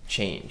was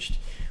changed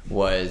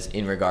was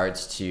in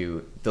regards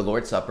to the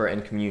Lord's Supper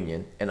and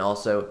communion, and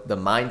also the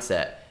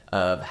mindset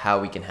of how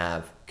we can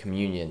have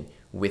communion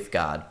with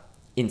God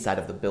inside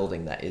of the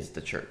building that is the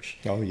church.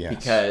 Oh, yes.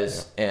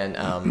 Because,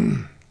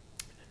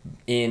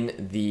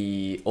 in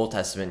the Old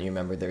Testament, you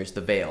remember there's the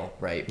veil,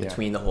 right,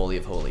 between the Holy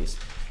of Holies.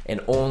 And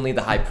only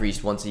the high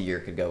priest once a year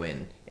could go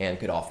in and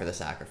could offer the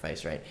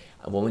sacrifice, right?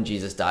 Well, when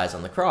Jesus dies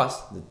on the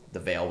cross, the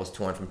veil was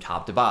torn from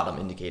top to bottom,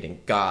 indicating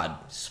God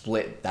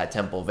split that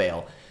temple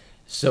veil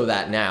so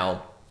that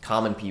now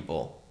common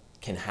people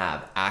can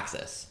have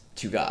access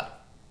to God.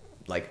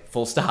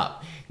 Full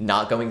stop.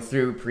 Not going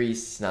through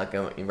priests, not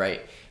going,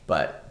 right?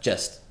 But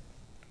just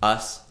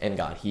us and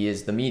God. He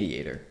is the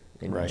mediator.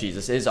 And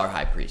Jesus is our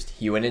high priest.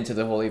 He went into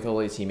the Holy of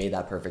Holies. He made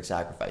that perfect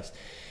sacrifice.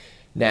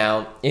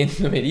 Now, in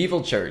the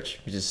medieval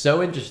church, which is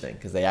so interesting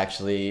because they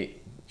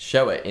actually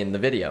show it in the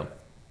video,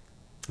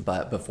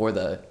 but before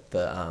the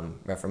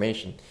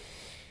Reformation,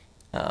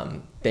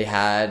 they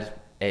had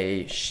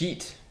a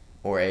sheet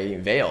or a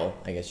veil,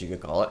 I guess you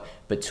could call it,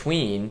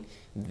 between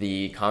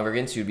the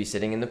congregants who would be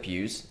sitting in the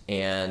pews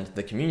and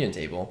the communion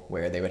table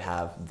where they would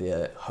have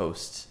the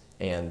hosts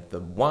and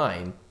the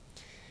wine.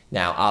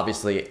 Now,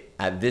 obviously,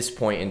 at this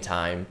point in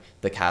time,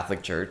 the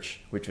Catholic Church,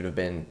 which would have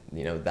been,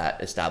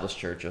 that established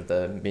church of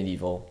the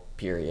medieval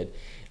period,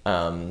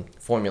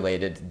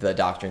 formulated the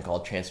doctrine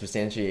called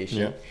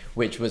transubstantiation,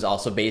 which was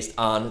also based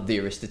on the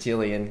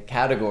Aristotelian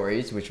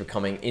categories, which were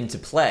coming into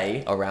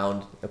play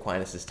around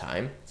Aquinas'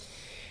 time.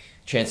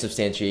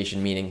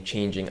 Transubstantiation meaning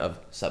changing of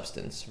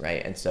substance,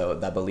 right? And so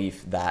that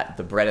belief that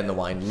the bread and the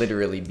wine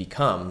literally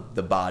become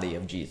the body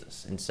of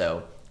Jesus. And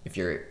so if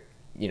you're,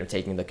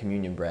 taking the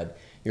communion bread,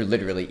 you're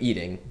literally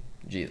eating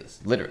Jesus,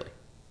 literally,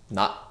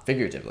 not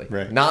figuratively,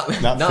 right? Not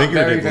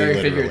very,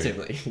 very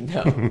figuratively,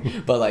 no,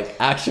 but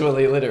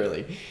actually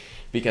literally,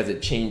 because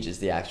it changes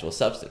the actual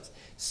substance.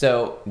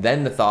 So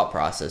then the thought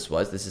process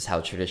was, this is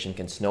how tradition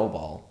can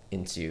snowball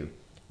into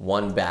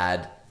one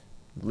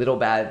little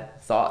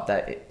bad thought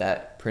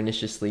that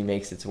perniciously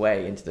makes its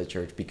way into the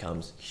church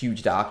becomes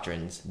huge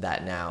doctrines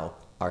that now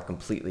are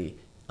completely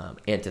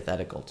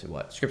antithetical to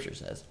what Scripture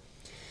says.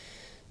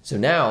 So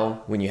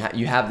now, when you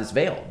have this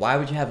veil, why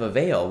would you have a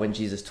veil when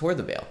Jesus tore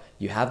the veil?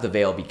 You have the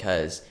veil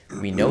because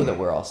we know that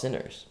we're all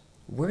sinners.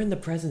 We're in the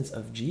presence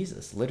of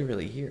Jesus,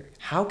 literally here.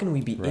 How can we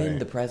be in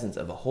the presence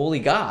of a holy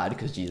God,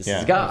 because Jesus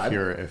is God?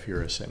 If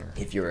you're a sinner.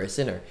 If you're a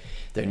sinner,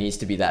 there needs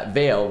to be that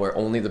veil where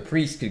only the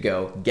priest could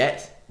go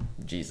get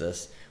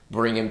Jesus,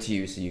 bring him to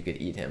you so you could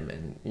eat him,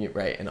 and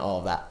all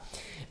of that.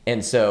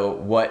 And so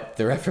what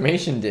the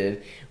Reformation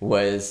did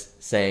was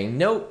saying,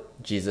 nope,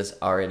 Jesus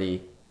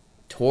already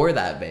tore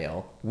that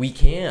veil. We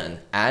can,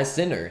 as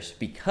sinners,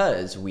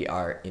 because we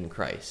are in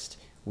Christ.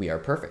 We are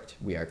perfect.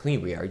 We are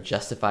clean. We are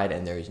justified,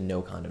 and there is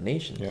no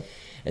condemnation. Yep.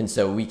 And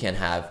so we can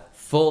have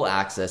full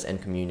access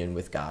and communion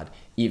with God,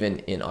 even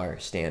in our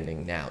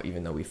standing now,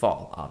 even though we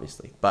fall,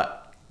 obviously.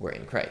 But we're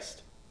in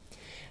Christ.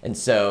 And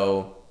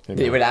so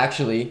they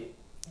literally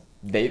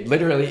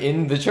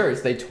in the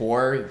church, they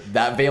tore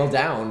that veil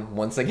down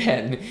once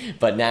again.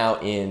 But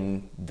now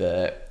in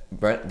the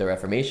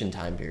Reformation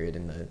time period,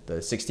 in the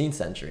 16th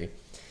century,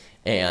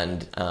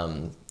 and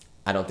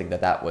I don't think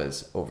that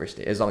was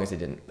overstated, as long as they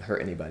didn't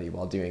hurt anybody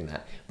while doing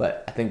that.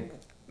 But I think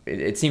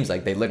it seems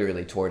like they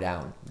literally tore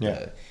down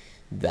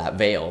that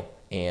veil.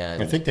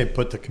 And I think they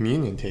put the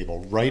communion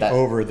table right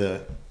over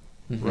that,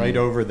 where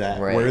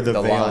the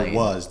veil line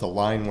was, the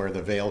line where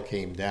the veil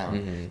came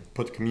down.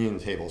 Put the communion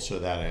table so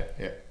that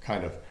it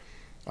kind of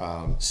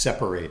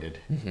separated,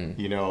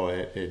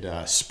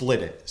 it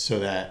split it so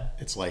that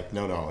it's like,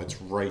 no,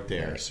 it's right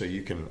there, so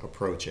you can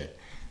approach it.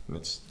 And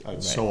it's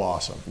so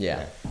awesome.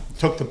 Yeah.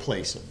 Took the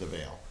place of the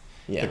veil.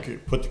 Yeah.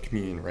 Put the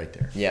communion right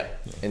there. Yeah.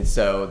 And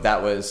so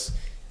that was,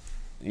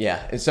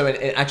 and so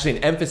it actually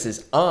an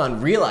emphasis on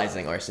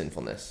realizing our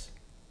sinfulness.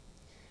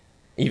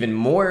 Even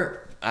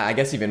more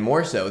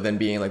so than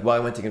being like, well, I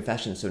went to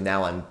confession, so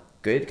now I'm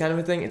good, kind of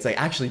a thing. It's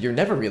like, actually, you're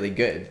never really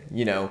good.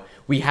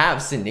 We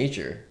have sin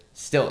nature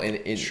still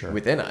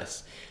within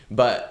us,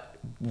 but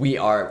we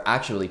are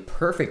actually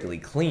perfectly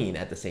clean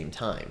at the same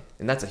time.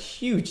 And that's a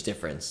huge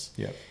difference.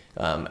 Yeah.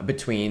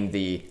 Between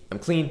I'm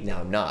clean, now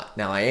I'm not.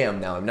 Now I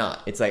am, now I'm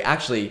not. It's like,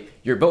 actually,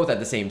 you're both at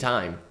the same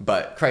time,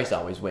 but Christ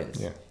always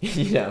wins. Yeah.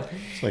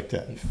 It's like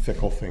that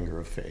fickle finger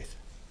of faith.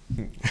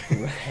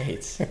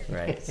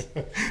 Right.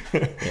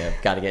 Yeah,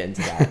 got to get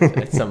into that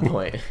at some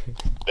point.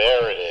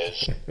 There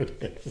it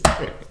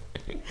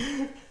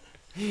is.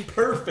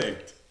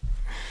 Perfect.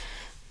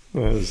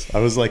 I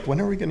was like, when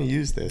are we going to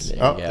use this?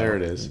 There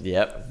it is.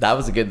 Yep, that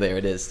was a good there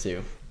it is,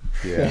 too.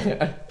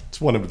 Yeah,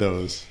 it's one of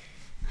those.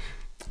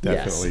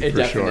 Definitely, yes, it for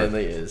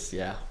definitely sure. is.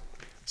 Yeah.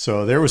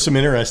 So there was some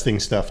interesting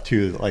stuff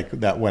too, like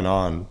that went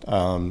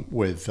on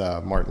with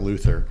Martin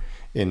Luther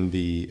in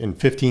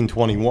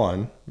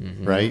 1521.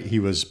 Right? He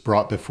was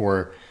brought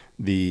before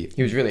He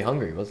was really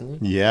hungry,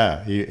 wasn't he?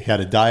 Yeah, he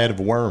had a diet of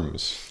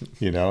worms.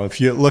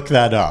 If you look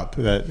that up,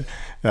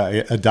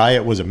 a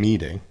diet was a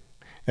meeting,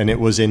 and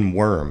it was in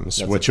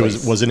Worms, which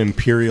was an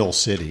imperial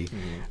city.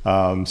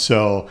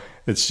 So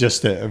it's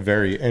just a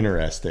very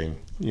interesting,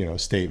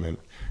 statement.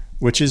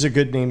 Which is a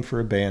good name for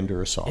a band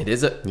or a song. It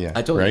is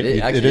I told right?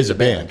 you, it is a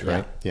band,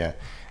 right? Yeah.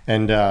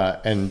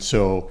 And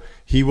so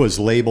he was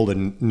labeled a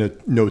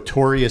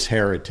notorious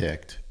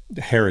heretic,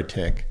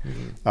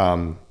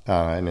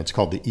 and it's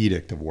called the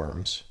Edict of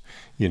Worms.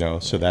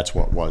 So that's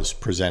what was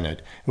presented.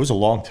 It was a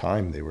long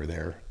time they were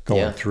there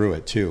going through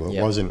it too.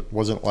 It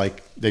wasn't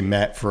like they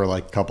met for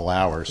like a couple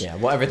hours. Yeah,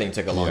 well, everything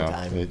took a long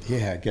time.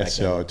 I guess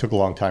so. It took a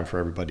long time for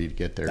everybody to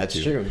get there.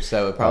 That's true.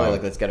 So probably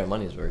let's get our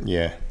money's worth.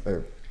 Yeah,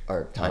 or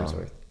our time's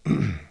worth.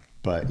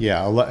 But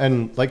yeah,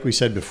 and like we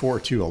said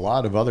before too, a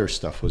lot of other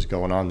stuff was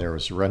going on. There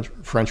was a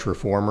French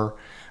reformer,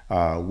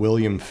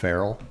 William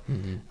Farel,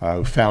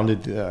 who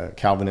founded the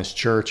Calvinist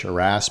Church.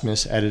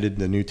 Erasmus edited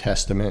the New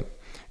Testament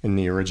in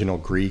the original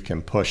Greek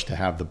and pushed to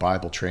have the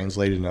Bible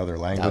translated in other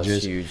languages. That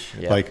was huge.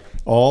 Yeah. Like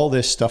all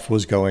this stuff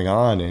was going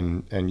on,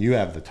 and you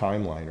have the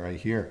timeline right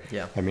here.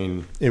 Yeah. I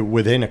mean,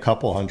 within a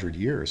couple hundred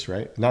years,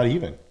 right? Not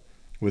even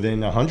within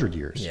 100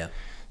 years. Yeah.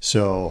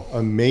 So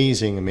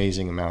amazing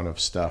amount of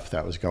stuff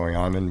that was going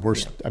on. And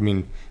I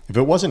mean, if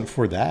it wasn't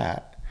for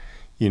that,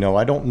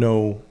 I don't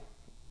know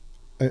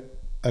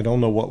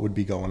what would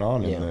be going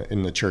on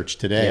in the church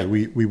today.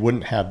 Yeah. We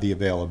wouldn't have the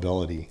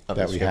availability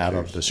that we have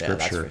of the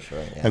Scripture, that's for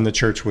sure, and the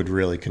church would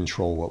really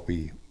control what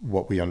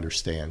we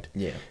understand.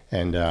 Yeah,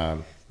 and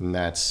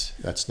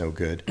that's no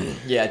good.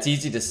 Yeah, it's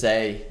easy to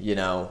say,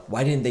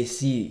 why didn't they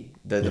see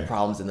the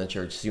problems in the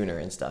church sooner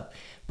and stuff?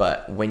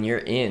 But when you're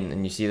in,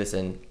 and you see this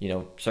in,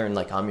 certain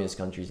like communist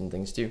countries and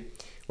things too,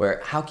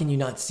 where how can you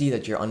not see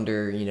that you're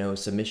under,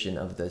 submission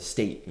of the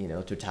state,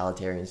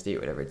 totalitarian state,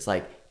 whatever. It's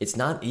like, it's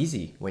not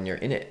easy when you're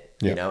in it,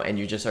 and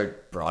you just are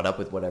brought up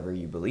with whatever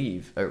you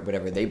believe or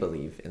whatever they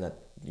believe and that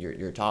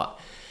you're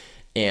taught.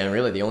 And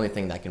really the only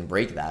thing that can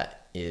break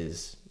that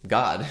is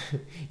God,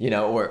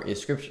 or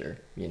is Scripture,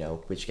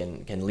 which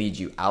can lead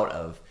you out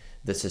of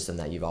the system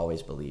that you've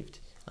always believed.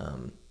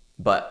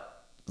 But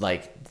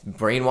like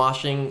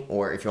brainwashing,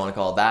 or if you want to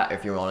call it that,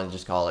 if you want to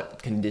just call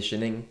it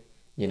conditioning,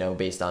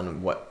 based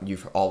on what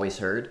you've always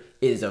heard,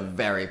 is a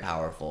very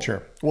powerful.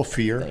 Sure. Well,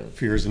 fear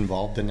is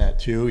involved in that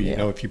too. You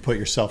know, if you put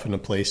yourself in a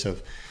place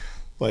of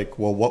like,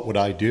 well, what would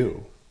I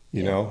do?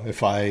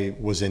 If I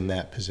was in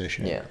that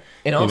position. Yeah.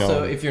 And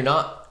also, if you're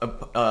not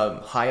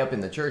high up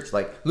in the church,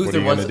 like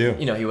Luther was,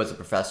 he was a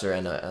professor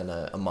and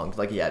a monk,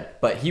 like he had,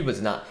 but he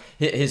was not.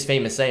 His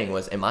famous saying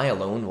was, "Am I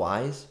alone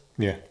wise?"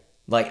 Yeah.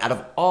 Like, out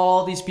of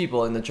all these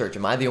people in the church,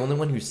 am I the only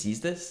one who sees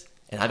this?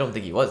 And I don't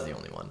think he was the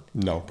only one.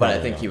 No, but I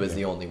think he was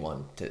the only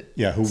one to.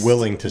 Yeah, who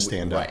willing to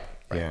stand up. Right.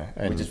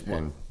 Yeah, which is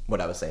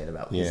what I was saying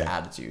about his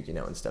attitude,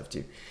 and stuff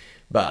too.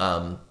 But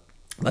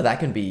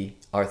that can be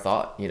our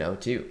thought,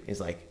 too.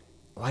 Is like,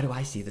 why do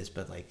I see this,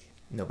 but like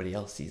nobody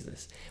else sees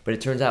this? But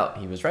it turns out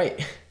he was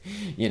right,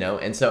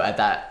 And so at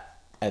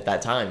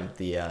that time,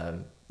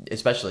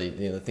 especially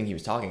the thing he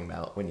was talking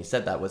about when he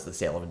said that was the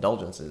sale of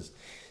indulgences.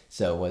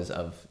 So was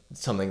of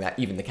something that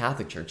even the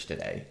Catholic Church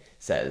today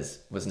says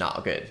was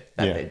not good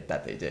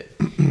that they did,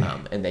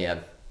 and they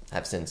have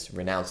since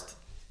renounced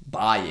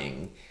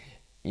buying,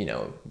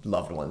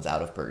 loved ones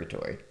out of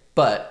purgatory.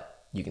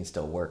 But you can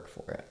still work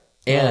for it,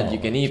 and you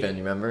can even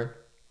remember.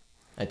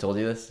 I told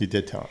you this. You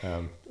did tell.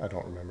 I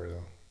don't remember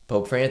though.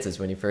 Pope Francis,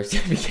 when he first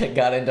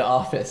got into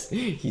office,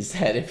 he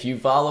said, "If you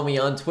follow me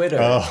on Twitter,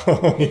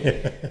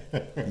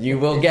 you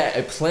will get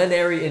a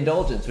plenary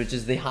indulgence, which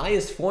is the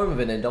highest form of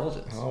an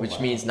indulgence, which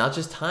means not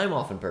just time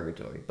off in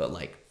purgatory, but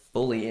like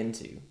fully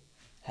into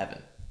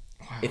heaven,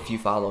 if you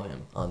follow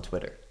him on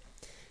Twitter."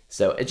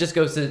 So it just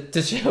goes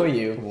to show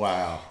you.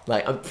 Wow.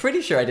 Like, I'm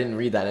pretty sure I didn't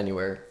read that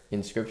anywhere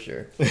in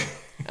Scripture.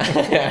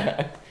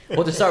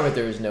 Well, to start with,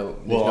 there's no.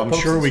 I'm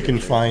sure we can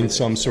find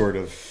some sort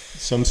of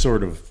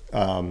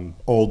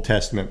Old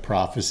Testament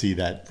prophecy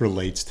that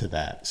relates to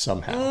that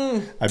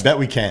somehow. I bet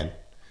we can.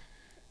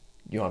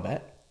 You want to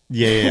bet?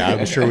 Yeah,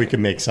 I'm sure we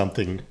can make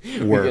something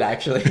work. We could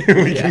actually.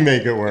 We can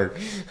make it work.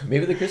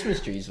 Maybe the Christmas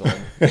trees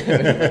one.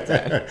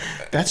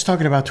 That's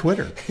talking about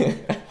Twitter.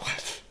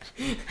 What?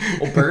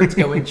 Well, birds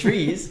go in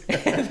trees.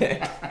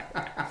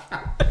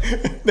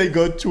 They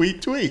go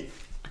tweet.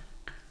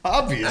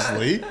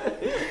 Obviously.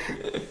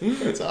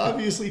 It's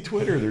obviously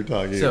Twitter they're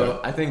talking about. So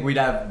I think we'd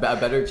have a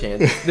better chance.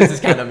 This is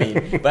kind of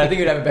mean, but I think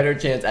we'd have a better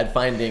chance at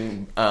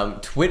finding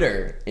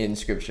Twitter in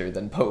Scripture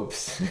than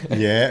popes.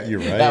 Yeah, you're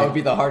right. That would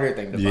be the harder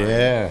thing to find.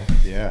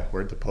 Yeah.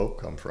 Where'd the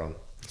Pope come from?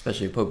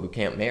 Especially a Pope who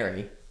can't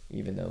marry,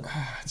 even though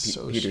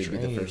Peter would be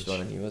the first one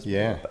and he was.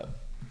 Yeah. Pope,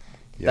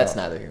 that's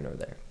neither here nor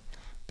there.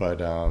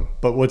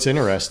 But what's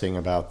interesting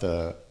about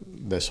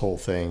this whole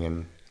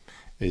thing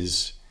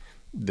is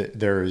that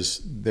there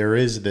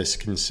is this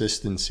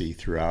consistency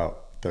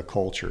throughout the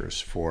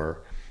cultures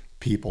for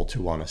people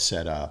to want to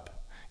set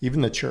up,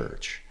 even the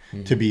church,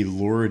 to be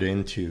lured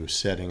into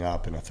setting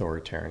up an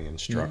authoritarian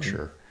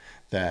structure,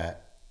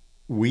 that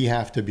we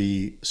have to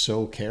be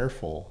so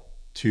careful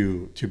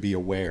to be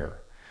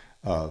aware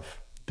of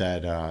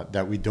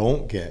that we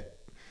don't get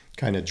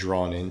kind of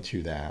drawn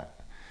into that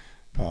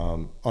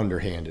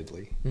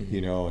underhandedly,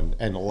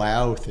 and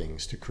allow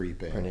things to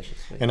creep in.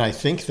 And I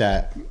think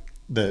that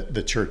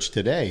the church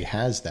today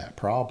has that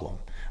problem.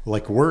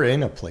 Like, we're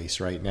in a place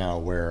right now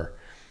where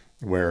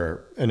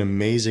an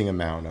amazing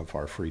amount of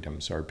our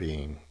freedoms are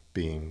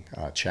being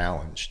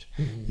challenged.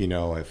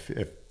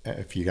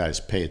 If you guys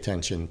pay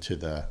attention to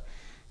the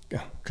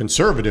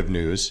conservative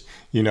news,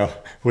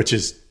 which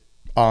is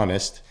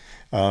honest,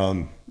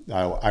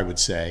 I would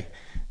say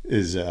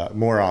is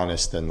more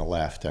honest than the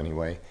left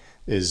anyway,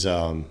 is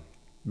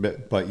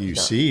but you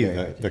see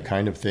the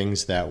kind of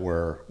things that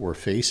we're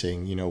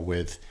facing,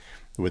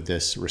 with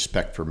this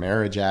Respect for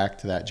Marriage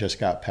Act that just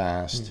got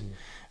passed,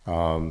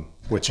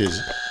 which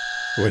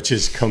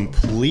is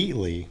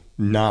completely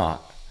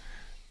not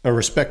a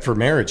respect for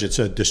marriage. It's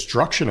a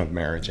destruction of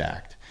Marriage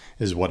Act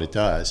is what it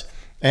does.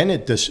 And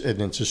it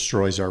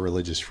destroys our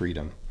religious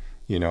freedom.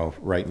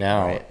 Right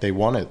now, they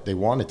want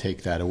to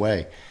take that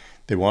away.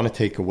 They want to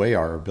take away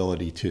our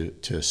ability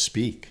to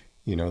speak,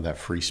 that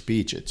free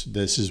speech.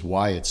 This is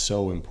why it's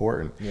so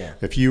important. Yeah.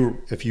 If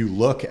you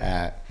look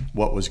at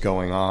what was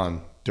going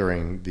on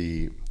during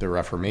the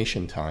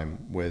Reformation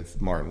time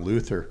with Martin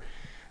Luther,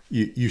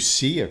 you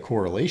see a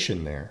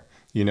correlation there.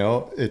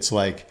 It's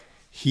like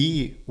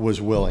he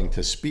was willing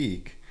to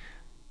speak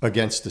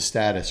against the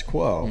status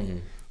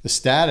quo. The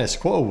status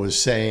quo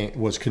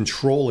was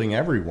controlling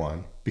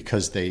everyone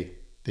because they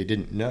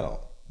didn't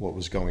know what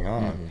was going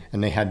on,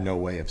 and they had no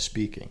way of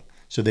speaking.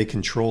 So they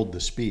controlled the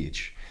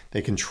speech.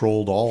 They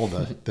controlled all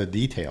the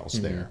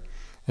details there.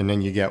 And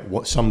then you get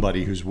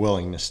somebody who's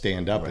willing to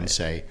stand up and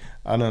say,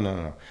 "Oh,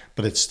 no."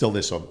 But it's still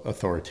this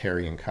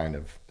authoritarian kind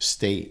of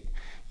state,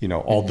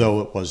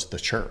 although it was the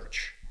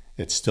church.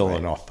 It's still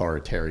an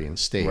authoritarian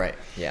state. Right,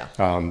 yeah.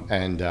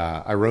 And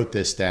I wrote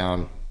this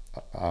down.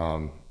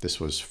 This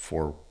was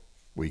 4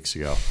 weeks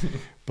ago.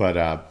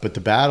 But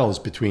the battles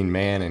between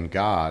man and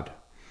God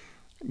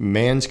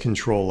man's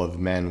control of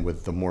men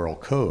with the moral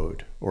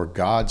code, or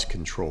God's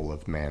control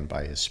of man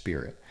by his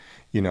spirit.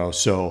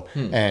 So,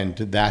 and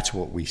that's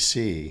what we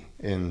see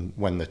in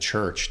when the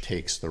church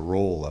takes the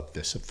role of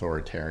this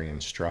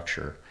authoritarian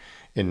structure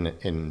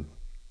in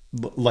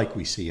like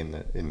we see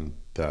in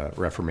the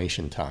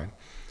Reformation time,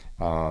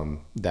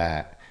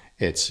 that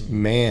it's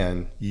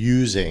man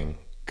using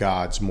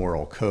God's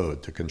moral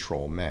code to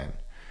control men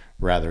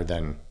rather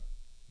than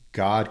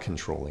God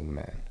controlling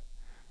men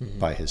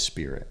by his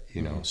spirit,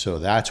 So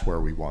that's where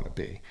we want to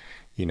be.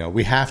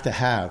 We have to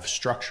have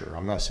structure.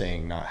 I'm not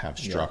saying not have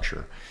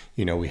structure.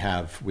 We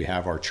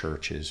have our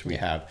churches. We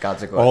have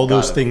all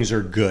those things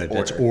are good. Order.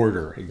 That's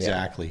order.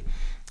 Exactly.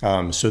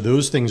 Yeah. So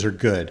those things are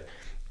good.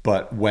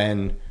 But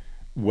when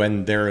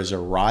there is a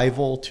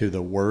rival to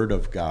the word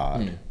of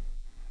God,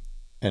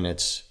 and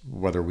it's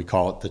whether we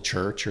call it the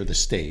church or the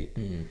state,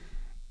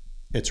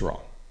 it's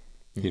wrong.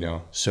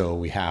 So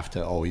we have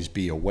to always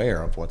be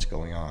aware of what's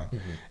going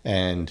on.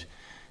 And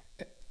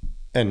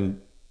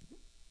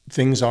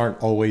things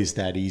aren't always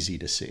that easy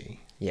to see.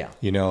 Yeah.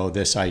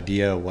 This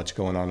idea of what's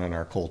going on in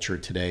our culture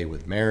today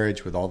with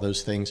marriage, with all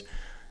those things,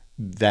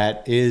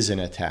 that is an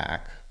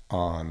attack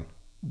on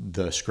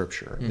the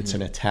scripture. It's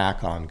an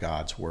attack on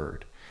God's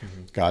word.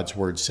 God's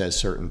word says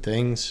certain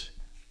things.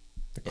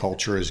 The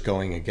culture is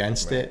going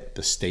against it.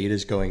 The state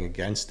is going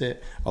against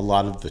it. A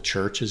lot of the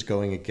church is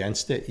going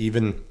against it.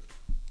 Even,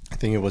 I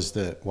think it was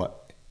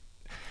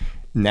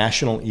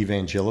National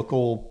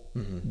Evangelical,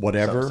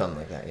 whatever. Something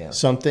like that, yeah.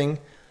 Something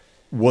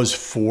was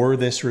for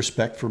this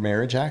Respect for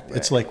Marriage Act. Right.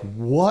 It's like,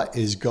 what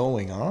is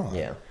going on?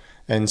 Yeah.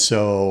 And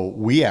so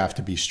we have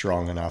to be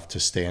strong enough to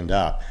stand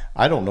up.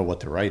 I don't know what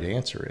the right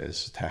answer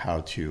is to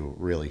how to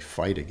really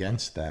fight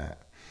against that.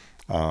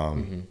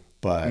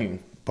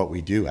 But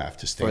we do have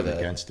to stand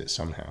against it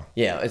somehow.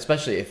 Yeah,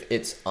 especially if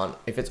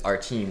it's our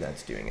team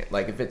that's doing it.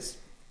 Like if it's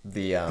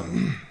the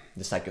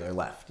secular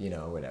left,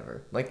 or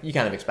whatever. Like you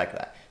kind of expect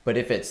that. But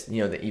if it's,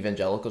 the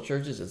evangelical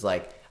churches, it's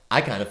like, I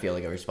kind of feel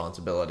like a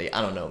responsibility.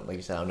 I don't know, like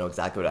you said, I don't know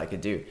exactly what I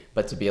could do,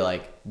 but to be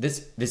like,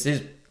 this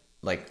is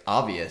like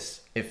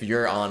obvious. If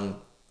you're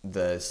on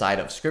the side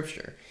of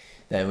scripture,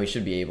 then we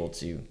should be able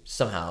to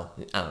somehow,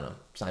 I don't know,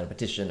 sign a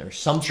petition or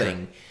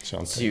something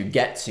to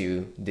get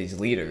to these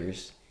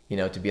leaders,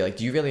 to be like,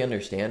 do you really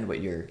understand what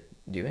you're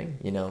doing?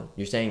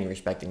 You're saying you're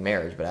respecting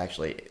marriage, but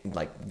actually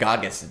like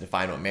God gets to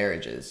define what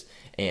marriage is,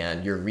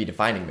 and you're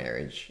redefining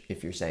marriage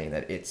if you're saying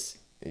that it's,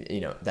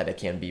 that it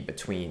can be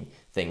between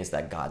things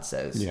that God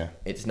says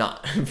it's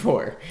not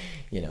for,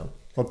 Well,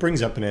 it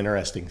brings up an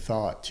interesting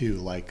thought too.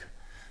 Like,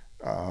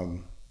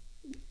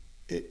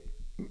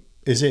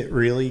 is it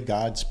really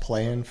God's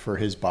plan for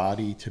his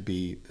body to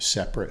be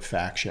separate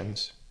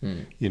factions,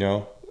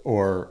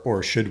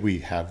 or should we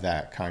have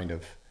that kind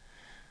of,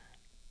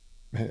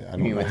 I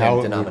don't know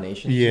how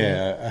denomination?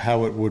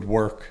 How it would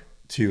work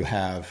to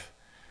have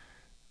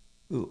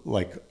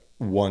like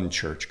one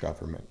church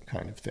government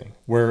kind of thing,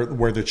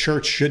 where the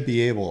church should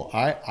be able,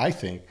 I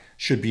think,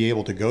 should be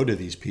able to go to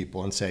these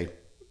people and say,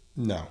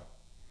 no,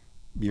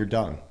 you're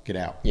done, get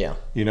out. Yeah.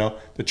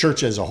 The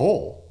church as a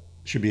whole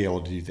should be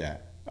able to do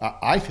that,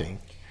 I think.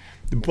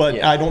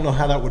 But I don't know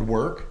how that would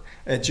work.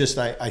 It just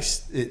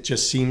it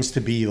just seems to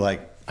be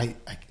like,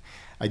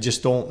 I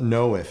just don't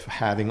know if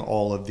having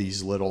all of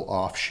these little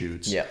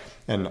offshoots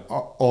and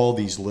all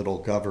these little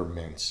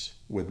governments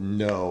with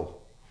no,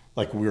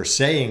 like we were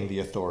saying, the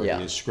authority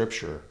is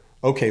scripture.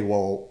 Okay,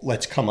 well,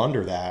 let's come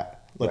under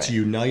that. Let's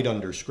unite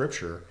under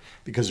scripture,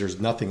 because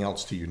there's nothing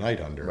else to unite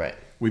under. Right.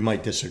 We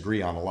might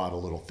disagree on a lot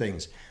of little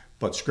things,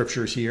 but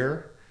scripture's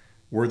here.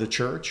 We're the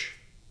church.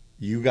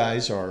 You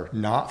guys are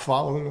not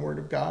following the word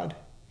of God.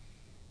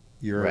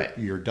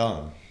 You're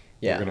done.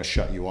 Yeah. We're going to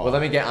shut you off. Well,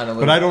 let me get on a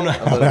little. But I don't know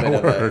how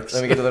that works.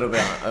 Let me get a little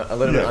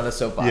bit on the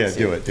soapbox. Yeah,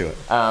 do it.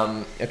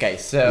 Okay,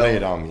 so lay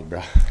it on me,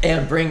 bro.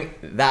 And bring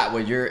that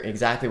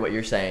exactly what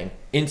you're saying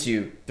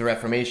into the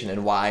Reformation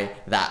and why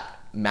that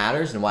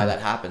matters and why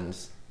that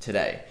happens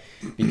today.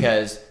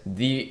 Because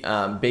the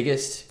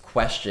biggest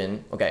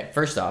question. Okay,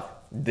 first off,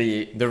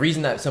 the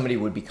reason that somebody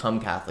would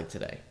become Catholic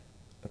today,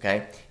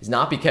 okay, is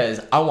not because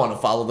I want to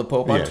follow the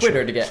Pope on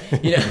Twitter to get,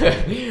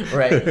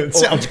 right? It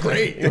sounds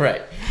great.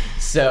 Right.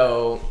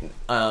 So,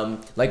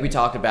 like we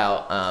talked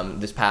about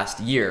this past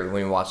year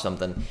when we watched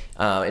something,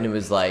 and it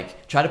was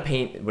like, try to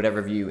paint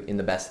whatever view in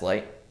the best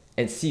light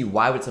and see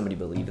why would somebody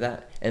believe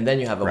that. And then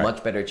you have a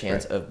much better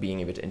chance of being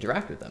able to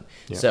interact with them.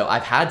 Yeah. So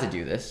I've had to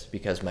do this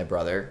because my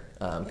brother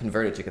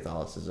converted to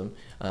Catholicism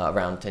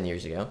around 10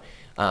 years ago,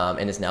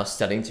 and is now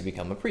studying to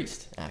become a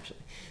priest, actually.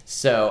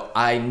 So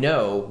I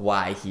know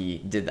why he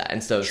did that.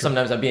 And so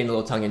sometimes I'm being a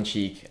little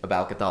tongue-in-cheek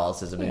about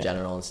Catholicism in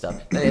general and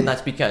stuff. And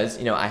that's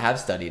because, I have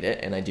studied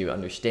it and I do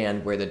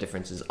understand where the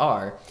differences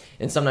are.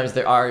 And sometimes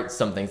there are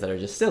some things that are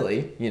just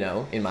silly,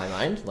 in my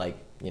mind, like,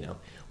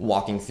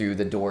 walking through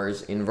the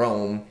doors in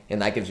Rome,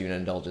 and that gives you an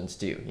indulgence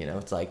too.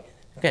 It's like,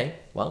 okay,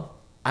 well,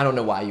 I don't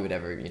know why you would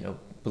ever,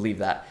 believe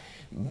that.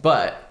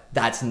 But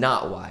that's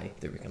not why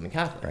they're becoming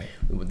Catholic.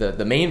 Right.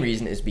 The main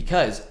reason is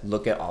because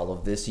look at all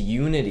of this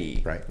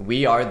unity. Right.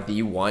 We are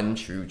the one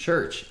true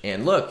church.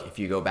 And look, if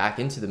you go back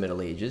into the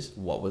Middle Ages,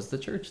 what was the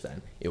church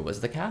then? It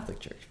was the Catholic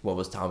Church. What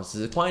was Thomas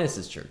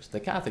Aquinas' church? The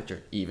Catholic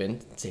Church.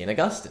 Even St.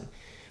 Augustine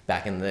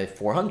back in the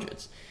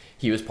 400s.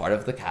 He was part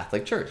of the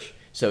Catholic Church.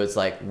 So it's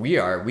like we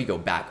go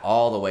back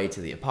all the way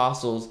to the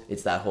apostles.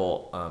 It's that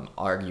whole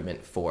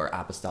argument for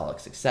apostolic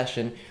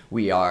succession.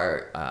 We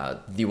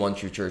are the one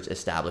true church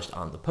established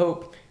on the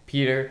Pope,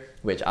 Peter,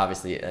 which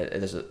obviously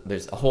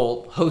there's a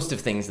whole host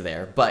of things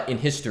there. But in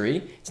history,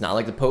 it's not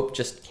like the Pope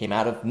just came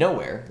out of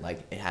nowhere.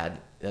 Like it had,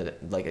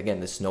 again,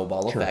 this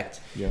snowball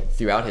effect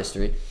throughout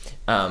history.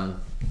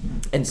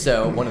 And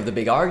so one of the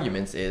big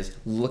arguments is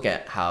look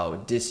at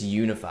how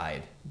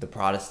disunified the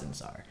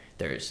Protestants are.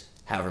 There's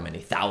however many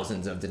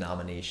thousands of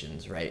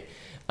denominations, right?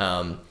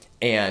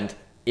 And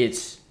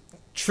it's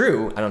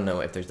true, I don't know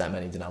if there's that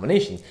many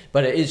denominations,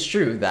 but it is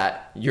true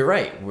that you're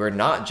right. We're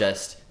not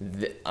just,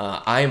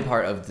 I am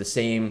part of the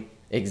same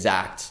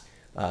exact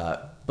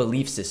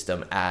belief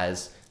system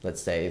as,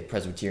 let's say, the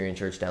Presbyterian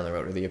Church down the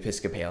road or the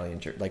Episcopalian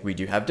Church. Like we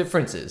do have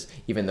differences,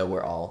 even though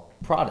we're all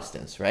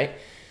Protestants, right?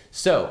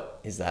 So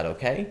is that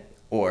okay?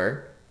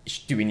 Or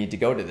do we need to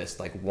go to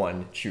this like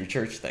one true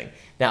church thing?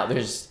 Now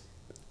there's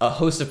a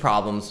host of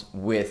problems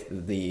with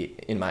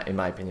in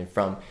my opinion,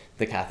 from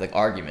the Catholic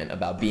argument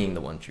about being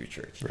the one true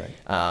church. Right.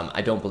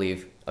 I don't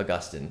believe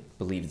Augustine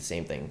believed the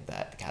same thing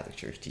that the Catholic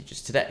Church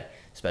teaches today,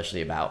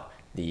 especially about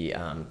the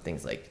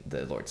things like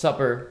the Lord's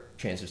Supper,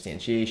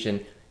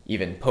 transubstantiation,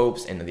 even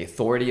popes and the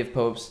authority of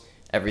popes,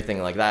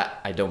 everything like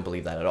that. I don't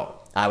believe that at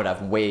all.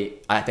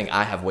 I think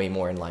I have way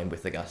more in line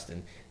with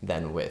Augustine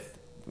than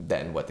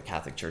what the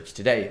Catholic Church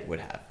today would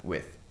have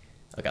with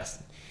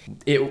Augustine.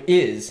 It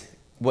is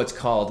what's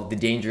called the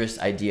dangerous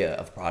idea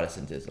of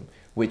Protestantism,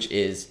 which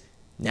is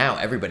now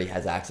everybody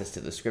has access to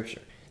the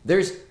scripture.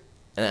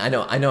 And I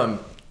know I'm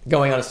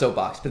going on a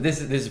soapbox, but this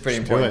is pretty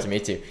important to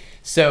me too.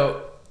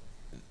 So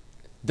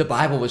the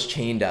Bible was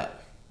chained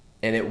up,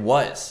 and it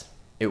was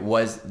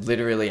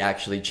literally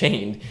actually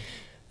chained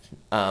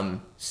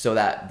so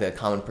that the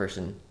common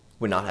person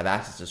would not have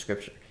access to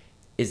scripture.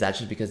 Is that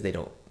just because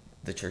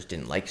the church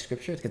didn't like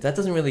scripture? Because it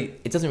doesn't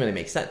really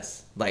make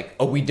sense.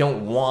 Like, we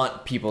don't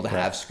want people to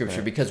have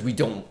scripture because we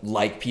don't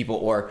like people,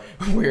 or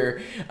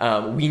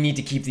we need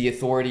to keep the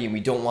authority and we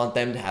don't want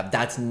them to have.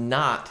 That's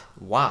not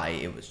why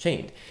it was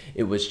chained.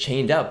 It was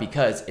chained up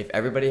because if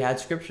everybody had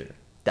scripture,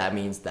 that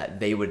means that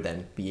they would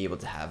then be able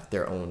to have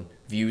their own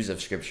views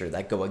of scripture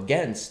that go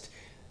against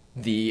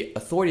the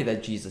authority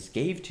that Jesus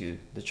gave to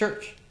the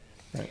church.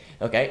 Right.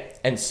 Okay?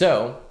 And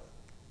so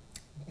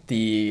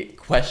the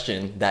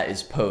question that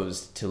is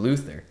posed to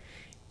Luther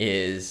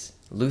is,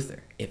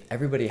 if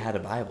everybody had a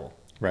Bible,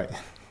 right?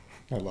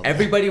 I love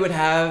everybody would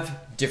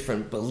have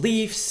different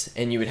beliefs,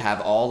 and you would have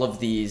all of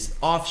these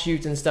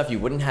offshoots and stuff. You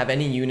wouldn't have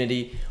any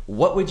unity.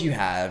 What would you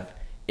have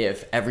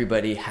if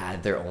everybody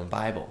had their own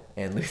Bible?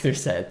 And Luther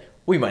said,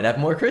 we might have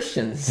more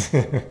Christians,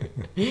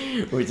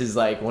 which is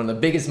like one of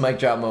the biggest mic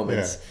drop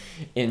moments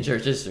in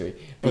church history.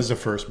 It was the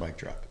first mic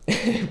drop.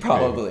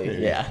 Probably,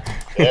 maybe. yeah.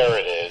 There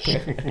it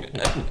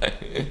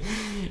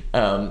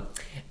is.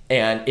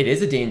 And it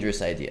is a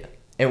dangerous idea.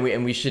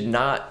 And we should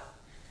not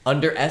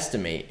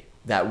underestimate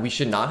that we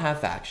should not have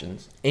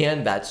factions,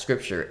 and that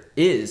scripture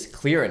is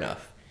clear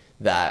enough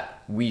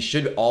that we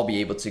should all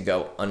be able to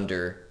go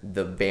under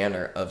the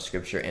banner of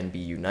scripture and be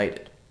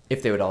united.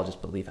 If they would all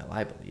just believe how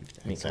I believed.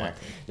 I mean,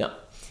 exactly.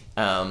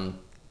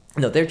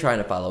 No, they're trying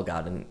to follow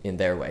God in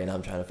their way, and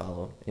I'm trying to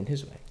follow in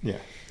His way. Yeah.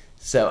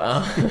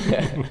 So,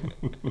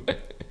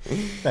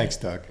 thanks,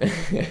 Doug.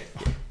 There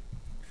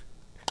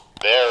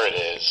it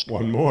is.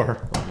 One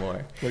more.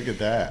 Look at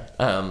that.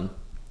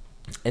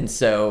 And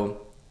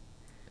so,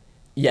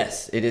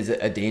 yes, it is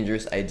a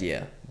dangerous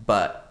idea,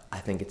 but I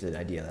think it's an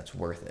idea that's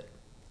worth it,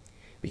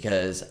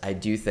 because I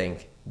do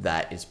think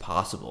that it's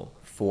possible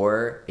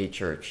for a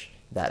church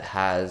that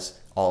has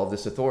all of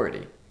this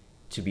authority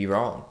to be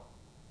wrong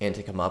and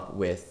to come up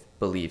with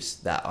beliefs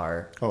that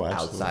are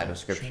outside of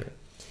scripture.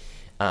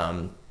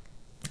 Sure.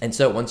 And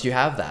so once you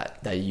have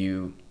that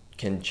you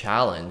can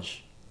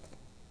challenge,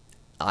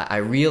 I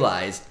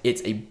realize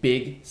it's a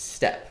big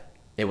step.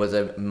 It was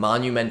a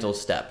monumental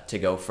step to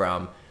go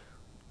from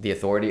the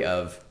authority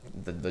of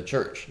the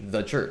church.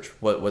 The church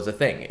was a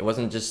thing. It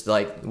wasn't just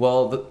like,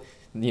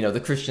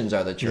 the Christians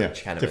are the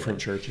church kind of different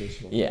churches.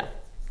 Yeah.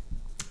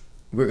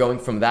 We're going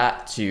from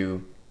that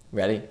to,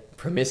 ready?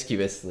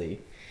 Promiscuously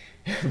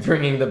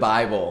bringing the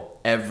Bible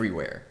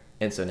everywhere.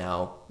 And so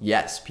now,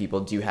 yes,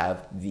 people do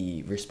have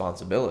the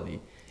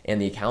responsibility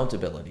and the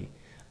accountability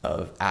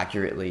of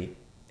accurately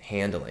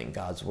handling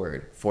God's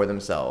word for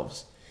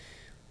themselves.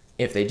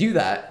 If they do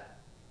that,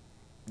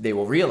 they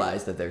will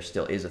realize that there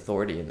still is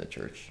authority in the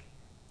church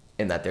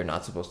and that they're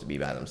not supposed to be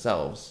by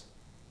themselves,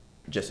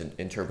 just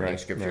interpreting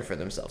scripture for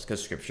themselves.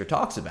 Because scripture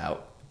talks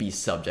about be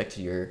subject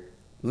to your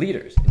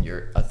leaders and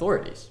your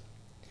authorities.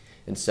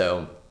 And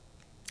so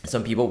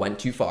some people went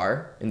too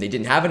far and they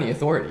didn't have any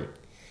authority.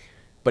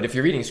 But if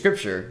you're reading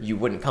scripture, you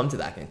wouldn't come to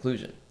that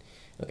conclusion.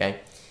 Okay,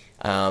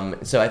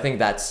 so I think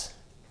that's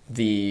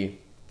the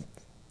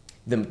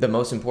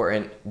most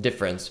important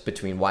difference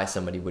between why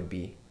somebody would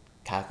be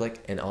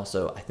Catholic, and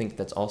also I think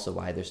that's also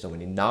why there's so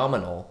many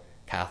nominal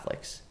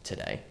Catholics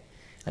today.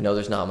 I know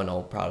there's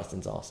nominal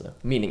Protestants also,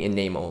 meaning in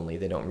name only.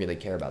 They don't really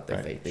care about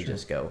their faith. They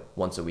just go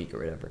once a week or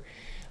whatever.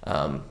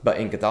 But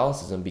in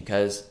Catholicism,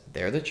 because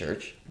they're the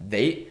church,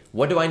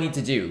 what do I need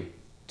to do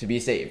to be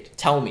saved?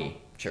 Tell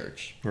me,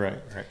 church. Right.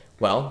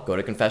 Well, go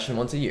to confession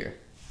once a year.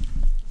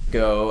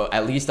 Go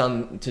at least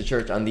to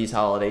church on these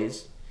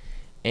holidays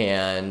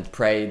and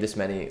pray this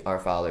many Our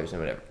Fathers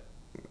and whatever.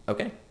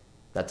 Okay,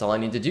 that's all I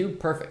need to do.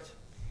 Perfect.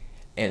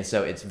 And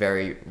so it's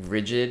very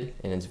rigid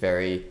and it's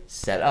very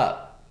set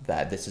up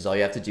that this is all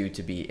you have to do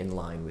to be in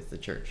line with the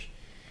church.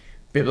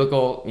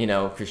 Biblical,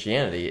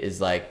 Christianity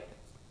is like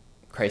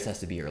Christ has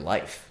to be your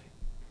life.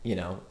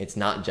 It's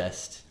not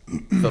just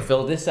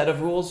fulfill this set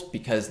of rules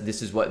because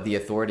this is what the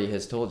authority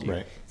has told you.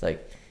 Right. It's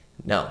like,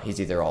 no,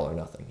 he's either all or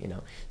nothing,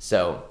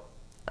 So,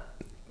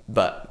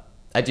 but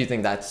I do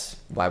think that's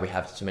why we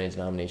have so many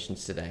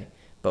denominations today,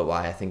 but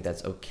why I think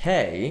that's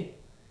okay,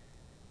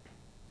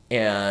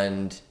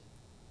 and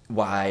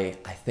why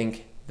I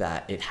think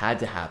that it had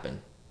to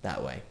happen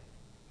that way.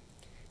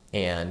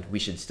 And we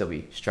should still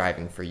be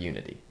striving for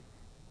unity,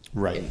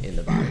 Right. in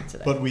the body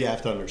today. But we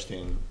have to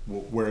understand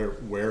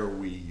where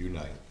we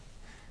unite,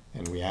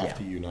 and we have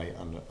to unite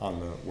on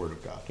the Word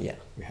of God. Yeah,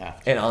 we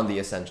have to, and on the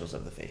essentials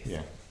of the faith.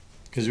 Yeah,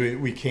 because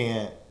we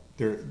can't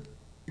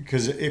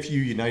because if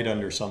you unite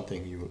under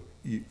something,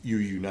 you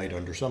unite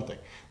under something.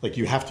 Like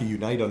you have to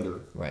unite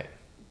under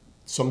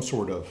some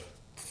sort of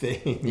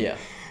thing. Yeah,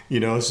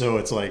 So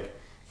it's like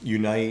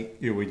unite.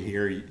 You would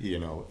hear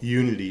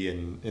unity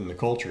in the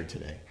culture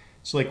today.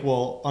 It's like,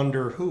 well,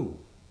 under who?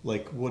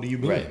 Like, what do you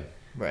mean?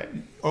 Right.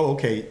 Oh,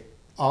 okay.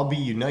 I'll be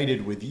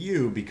united with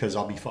you because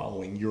I'll be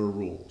following your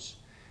rules.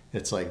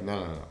 It's like,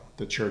 no.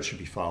 The church should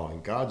be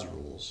following God's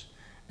rules,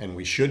 and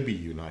we should be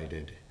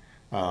united.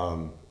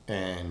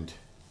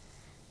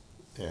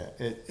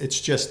 It's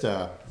just,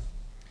 Oh,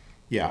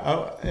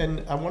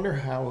 and I wonder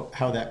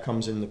how that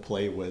comes into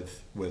play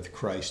with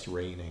Christ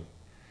reigning,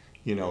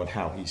 and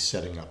how he's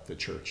setting up the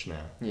church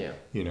now. Yeah.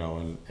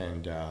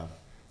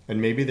 And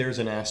maybe there's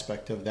an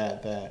aspect of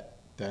that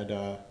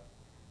that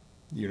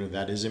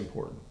is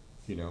important.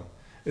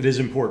 It is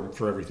important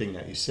for everything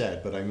that you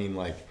said, but I mean,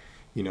 like,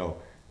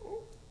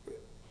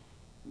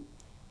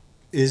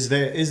 is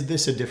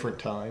this a different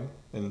time,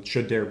 and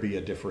should there be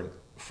a different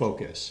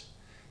focus,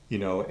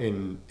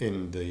 in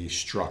the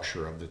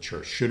structure of the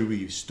church? Should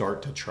we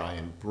start to try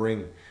and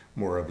bring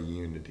more of a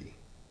unity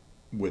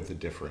with the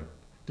different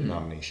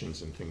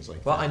denominations and things like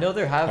that? Well, I know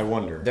I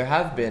wonder. There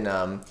have been,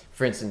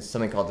 for instance,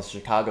 something called the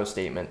Chicago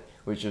Statement,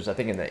 which was, I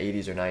think, in the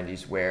 80s or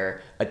 90s,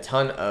 where a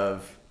ton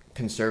of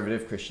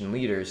conservative Christian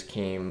leaders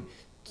came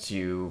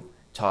to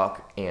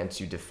talk and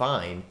to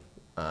define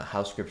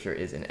how Scripture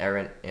is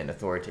inerrant and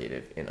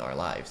authoritative in our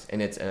lives.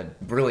 And it's a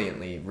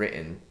brilliantly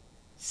written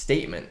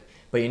statement.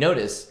 But you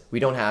notice we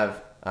don't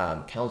have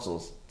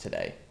councils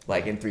today,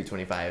 like in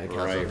 325, the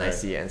Council of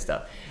Nicaea and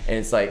stuff. And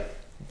it's like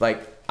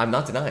I'm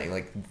not denying,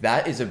 like,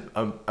 that is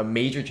a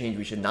major change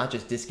we should not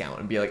just discount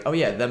and be like, oh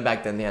yeah, then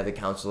back then they had the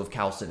Council of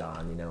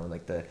Chalcedon, in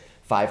like the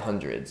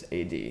 500s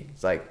AD.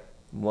 It's like,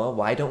 well,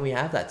 why don't we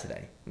have that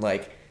today?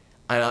 Like,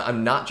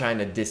 I'm not trying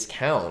to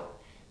discount.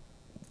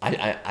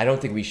 I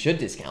don't think we should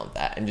discount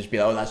that and just be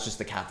like, oh, that's just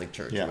the Catholic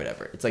Church or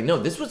whatever. It's like, no,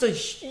 this was a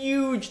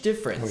huge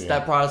difference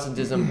that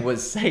Protestantism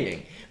was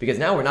saying, because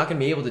now we're not going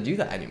to be able to do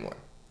that anymore.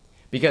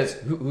 Because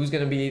who's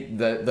going to be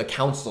the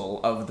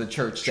council of the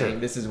church saying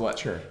this is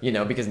what,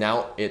 because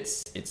now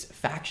it's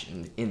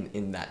faction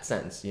in that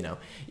sense,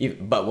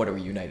 But what are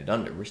we united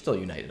under? We're still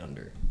united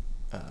under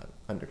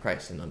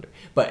Christ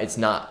but it's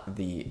not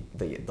the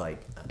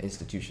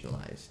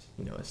institutionalized,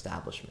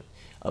 establishment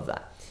of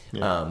that.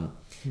 Yeah.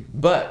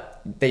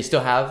 But they still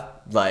have,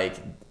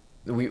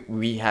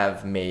 we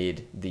have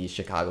made the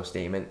Chicago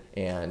Statement,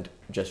 and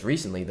just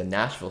recently the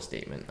Nashville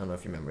Statement. I don't know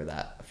if you remember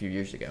that, a few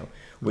years ago,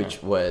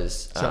 which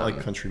was... Is that like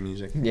country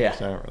music? Yeah. I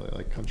don't really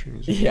like country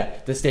music. Yeah,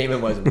 the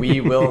statement was,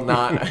 we will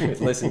not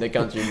listen to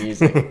country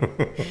music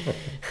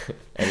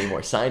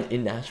anymore. Signed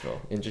in Nashville,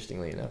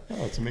 interestingly enough.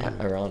 Oh, it's amazing.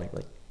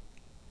 Ironically.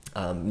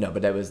 No,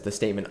 but that was the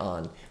statement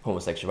on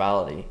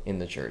homosexuality in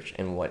the church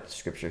and what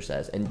Scripture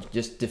says, and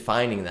just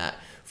defining that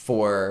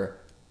for...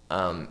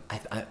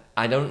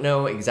 I don't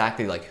know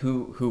exactly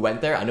who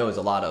went there. I know it was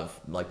a lot of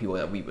people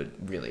that we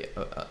would really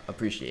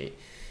appreciate,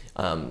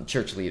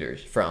 church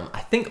leaders from,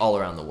 I think, all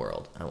around the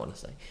world, I want to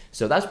say.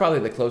 So that's probably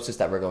the closest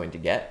that we're going to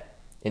get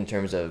in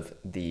terms of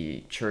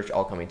the church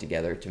all coming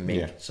together to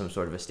make some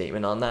sort of a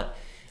statement on that.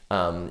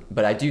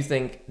 But I do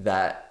think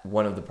that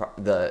one of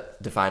the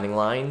defining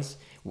lines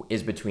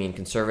is between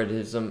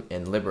conservatism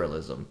and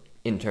liberalism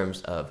in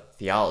terms of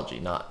theology,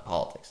 not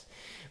politics.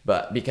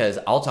 But because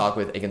I'll talk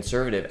with a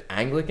conservative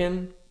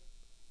Anglican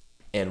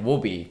and we'll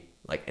be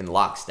in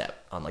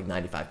lockstep on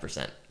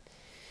 95%.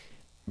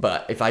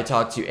 But if I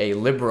talk to a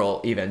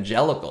liberal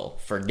evangelical,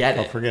 forget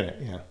it. Forget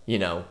it,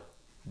 yeah.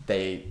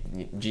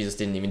 Jesus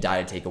didn't even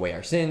die to take away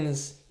our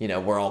sins.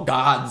 We're all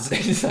gods.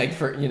 It's like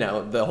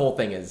the whole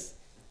thing is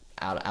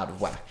out of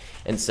whack.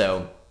 And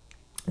so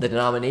the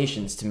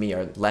denominations to me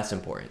are less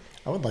important.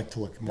 I would like to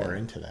look more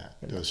into that,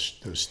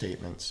 those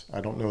statements.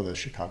 I don't know the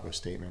Chicago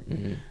statement.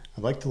 Mm-hmm.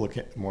 I'd like to look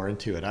more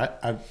into it.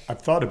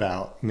 I've thought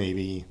about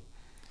maybe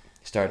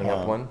starting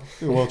up one.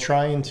 Well,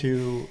 trying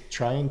to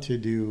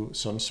do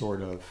some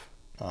sort of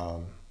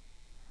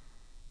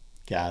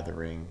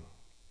gathering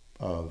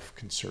of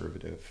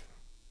conservative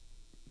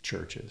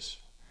churches,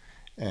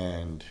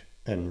 and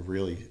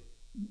really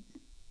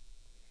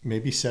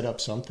maybe set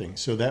up something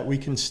so that we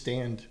can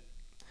stand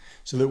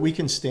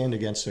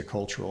against the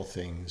cultural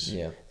things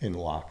in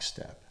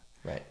lockstep.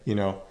 Right.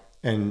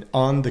 And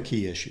on the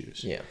key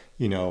issues. Yeah.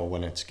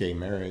 When it's gay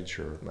marriage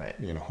or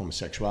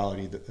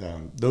homosexuality,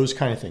 those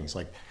kind of things,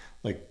 like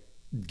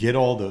get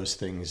all those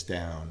things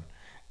down,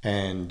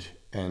 and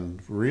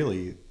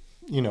really,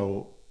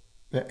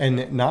 and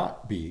it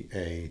not be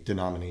a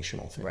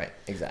denominational thing. Right.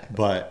 Exactly.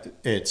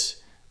 But this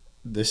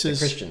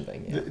is a Christian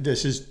thing. Yeah.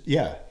 This is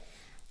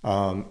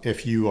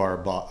if you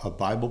are a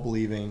Bible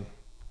believing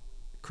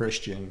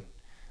Christian,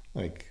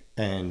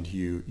 and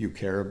you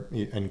care,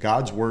 and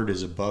God's word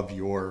is above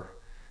your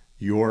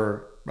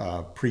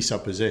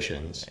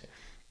presuppositions, right.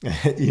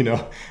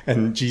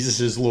 And Jesus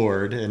is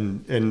Lord,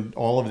 and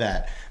all of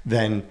that,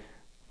 then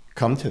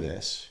come to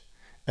this,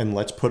 and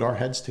let's put our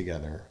heads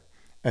together,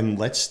 and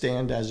let's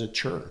stand as a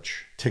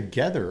church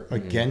together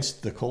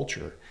against the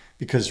culture.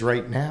 Because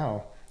right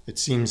now it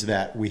seems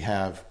that we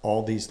have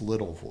all these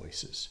little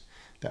voices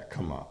that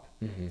come up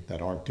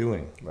that aren't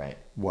doing right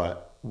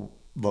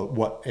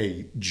what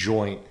a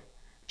joint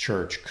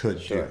church could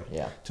do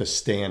to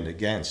stand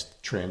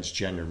against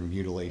transgender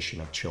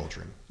mutilation of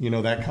children,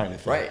 that kind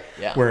of thing. Right.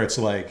 Yeah. Where it's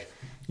like,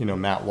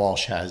 Matt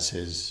Walsh has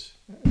his,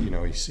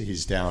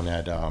 he's down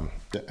at, I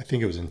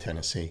think it was in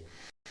Tennessee.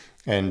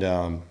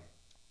 And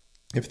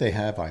if they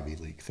have Ivy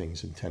League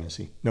things in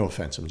Tennessee, no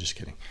offense, I'm just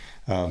kidding.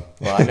 Well,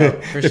 I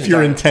know if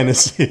you're in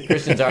Tennessee.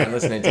 Christians aren't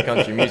listening to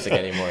country music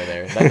anymore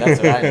there.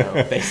 That's what I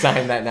know. They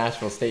signed that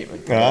national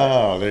statement.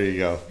 Oh, there you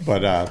go.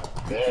 But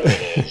there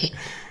it is.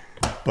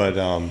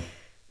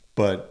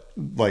 But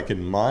like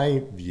in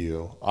my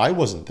view, I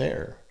wasn't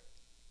there.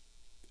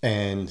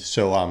 And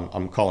so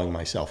I'm calling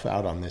myself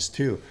out on this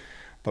too.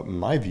 But in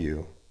my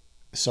view,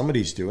 if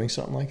somebody's doing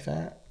something like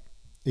that,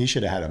 he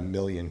should have had 1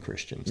 million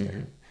Christians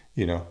there.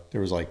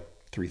 There was like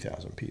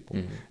 3,000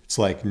 people. It's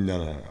like,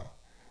 no.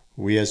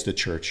 We as the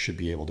church should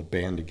be able to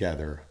band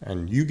together,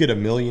 and you get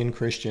 1 million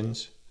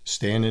Christians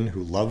standing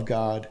who love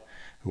God,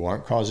 who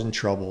aren't causing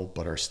trouble,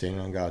 but are standing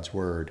on God's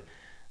word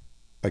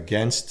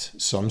against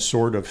some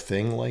sort of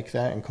thing like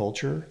that in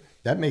culture.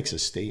 That makes a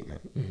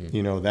statement.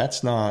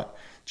 That's not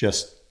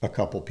just a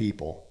couple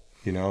people.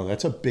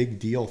 That's a big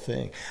deal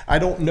thing. I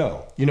don't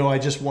know. I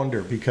just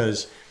wonder,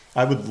 because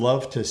I would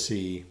love to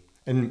see,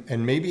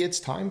 and maybe it's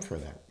time for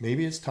that.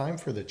 Maybe it's time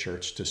for the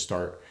church to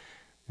start.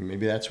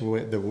 Maybe that's the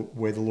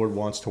way the Lord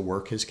wants to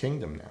work his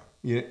kingdom now.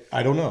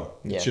 I don't know.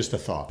 It's just a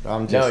thought.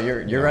 No,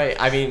 you're right.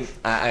 I mean,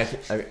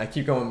 I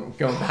keep going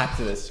back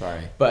to this.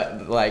 Sorry.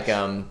 But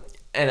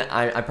and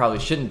I probably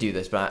shouldn't do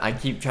this, but I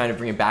keep trying to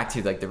bring it back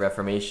to the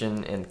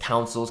Reformation and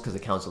councils, because the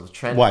Council of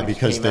Trent. Why?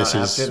 Because this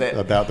is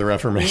about the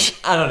Reformation.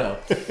 I don't know.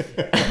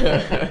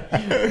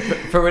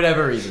 For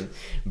whatever reason,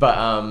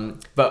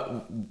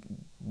 but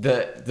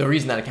the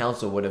reason that a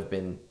council would have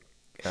been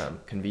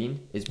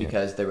convened is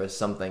because there was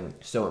something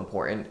so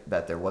important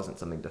that there wasn't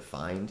something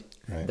defined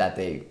that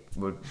they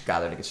would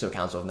gather together. So,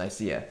 Council of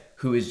Nicaea.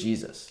 Who is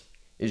Jesus?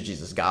 Is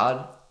Jesus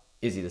God?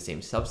 Is he the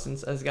same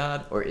substance as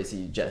God, or is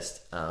he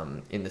just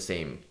in the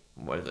same,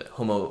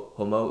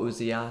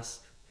 homoousios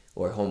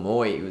or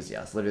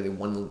homoiousios, literally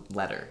one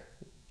letter?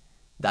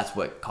 That's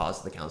what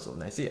caused the Council of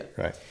Nicaea.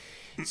 Right.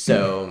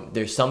 So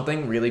there's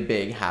something really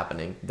big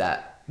happening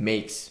that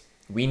makes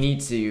we need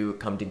to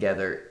come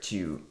together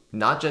to,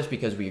 not just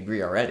because we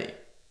agree already,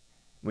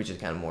 which is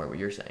kind of more what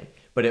you're saying,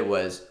 but it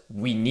was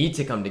we need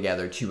to come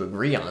together to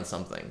agree on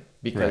something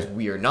because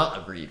we are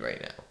not agreed right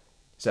now.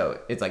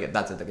 So it's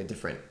that's a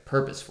different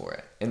purpose for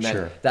it. And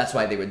then that's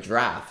why they would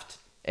draft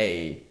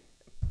a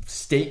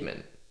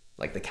statement,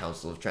 like the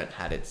Council of Trent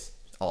had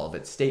all of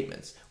its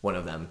statements, one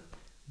of them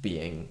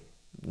being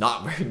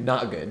not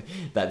good,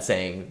 that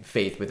saying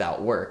faith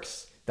without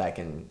works that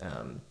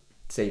can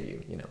save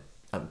you.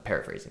 I'm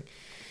paraphrasing,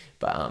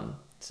 but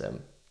so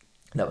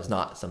that was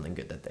not something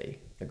good that they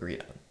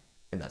agreed on.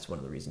 And that's one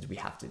of the reasons we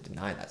have to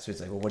deny that. So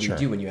it's like, well, what do you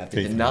do when you have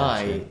to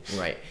deny?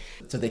 Right.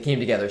 So they came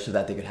together so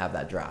that they could have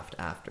that draft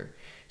after.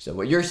 So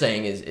what you're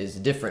saying is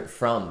different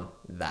from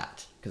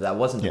that, because that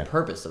wasn't the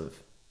purpose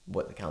of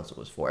what the council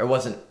was for. It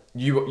wasn't,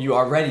 you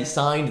already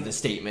signed the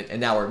statement and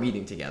now we're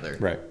meeting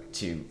together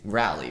to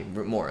rally,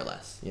 more or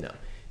less, Yeah,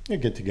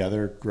 get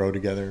together, grow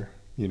together,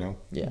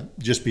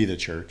 just be the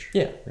church.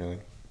 Yeah. Really.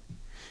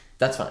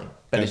 That's fine.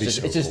 But it's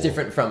just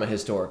different from a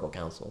historical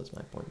council is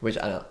my point, which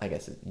I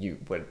guess you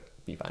would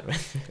be fine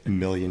with.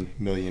 1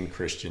 million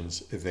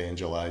Christians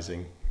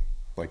evangelizing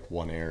like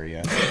one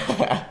area.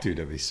 Dude,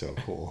 that'd be so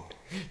cool.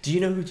 Do you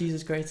know who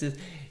Jesus Christ is?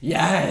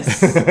 Yes.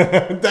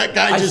 That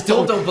guy I just still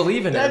told don't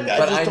believe in him, guy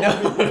but just I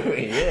know told who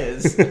he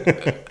is.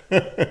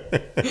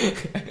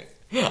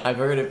 I've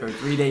heard it for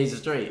 3 days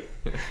straight.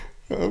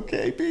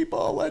 Okay,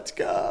 people, let's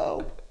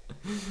go.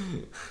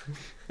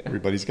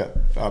 Everybody's got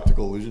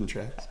optical illusion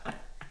tracks.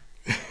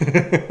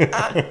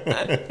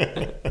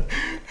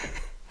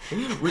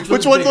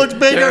 Which one looks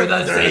bigger?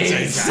 They're the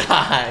same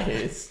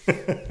size.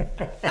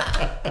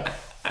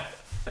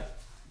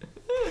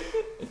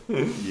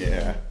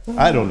 Yeah,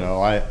 I don't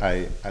know.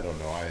 I don't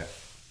know.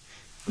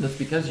 That's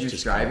because you're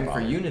Just striving kinda for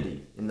bothered.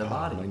 unity in the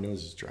body. My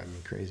nose is driving me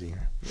crazy.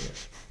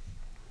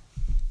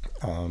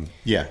 Yeah.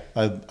 Yeah,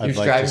 I'd You're like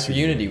striving to for see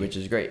unity, which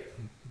is great.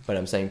 But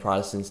I'm saying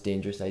Protestants'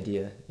 dangerous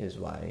idea is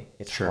why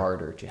it's Sure.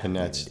 harder to have And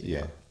that's- unity.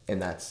 yeah.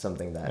 And that's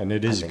something that and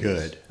it I is think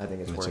good. I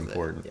think it's and worth it's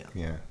important. it.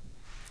 Yeah,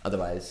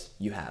 Otherwise,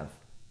 you have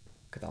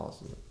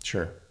Catholicism.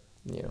 sure.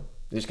 You know,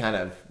 there's kind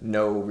of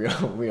no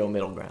real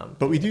middle ground.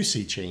 But we do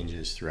see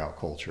changes throughout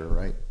culture,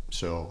 right?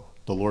 So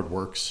the Lord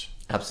works,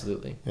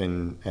 Absolutely.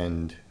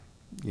 and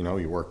you know,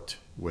 he worked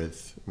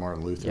with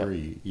Martin Luther.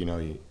 Yep.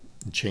 He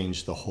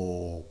changed the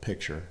whole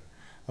picture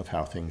of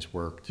how things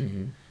worked.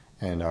 Mm-hmm.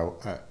 And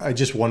I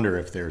just wonder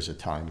if there's a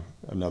time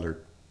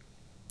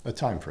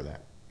for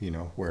that, you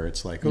know, where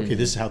it's like, okay,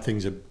 this is how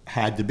things have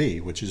had to be,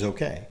 which is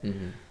okay.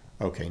 Mm-hmm.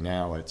 Okay,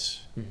 now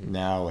it's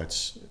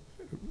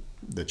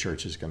the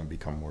church is going to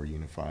become more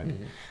unified.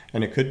 Mm-hmm.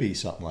 And it could be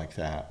something like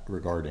that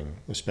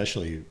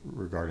especially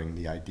regarding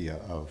the idea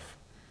of,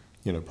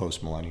 you know,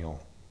 post-millennial,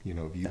 you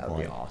know, That would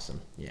viewpoint. be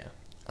awesome. Yeah.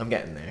 I'm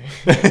getting there.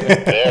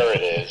 There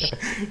it is.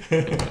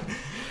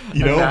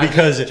 You know, Imagine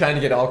because trying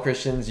to get all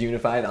Christians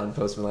unified on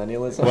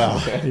postmillennialism.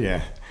 well,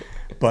 yeah,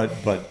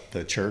 but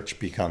the church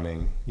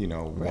becoming, you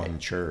know, Right. one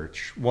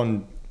church,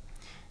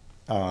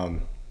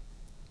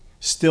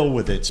 still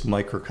with its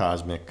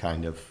microcosmic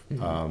kind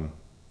of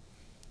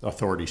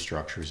authority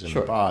structures in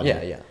Sure. the body,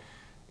 Yeah.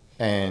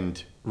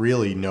 and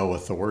really no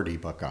authority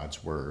but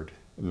God's word,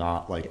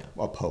 not like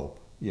a pope,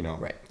 you know,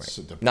 Right.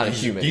 So Not a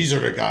these, human. These are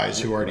the guys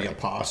who are the Right.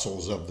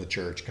 apostles of the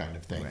church, kind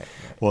of thing. Right.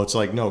 Well, it's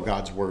like no,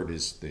 God's word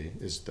is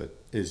the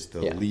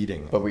Yeah.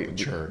 leading But of we the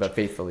church. but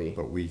faithfully.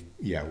 But we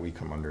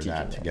come under Teaching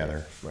that that,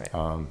 together. yeah.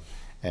 Right.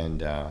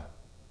 And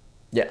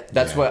Yeah,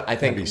 that's Yeah, what I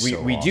think that'd be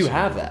so we do awesome.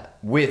 have that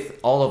with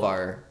all of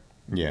our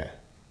yeah,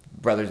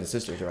 brothers and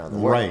sisters around the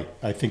world. right.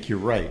 I think you're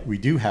right. We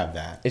do have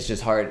that. It's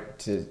just hard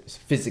to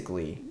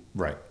physically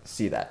Right.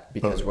 see that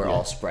because But, we're yeah.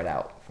 all spread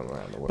out from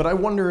around the world. But I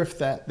wonder if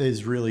that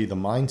is really the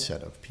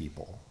mindset of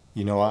people.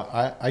 You know,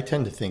 I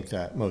tend to think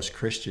that most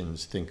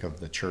Christians think of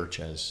the church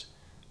as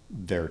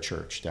their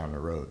church down the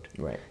road.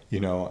 Right. You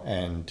know,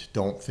 and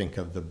don't think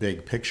of the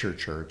big picture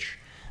church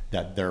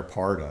that they're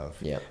part of.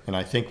 Yeah. And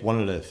I think one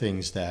of the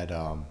things that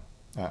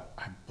I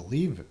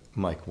believe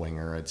Mike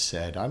Winger had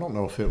said, I don't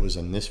know if it was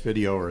in this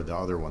video or the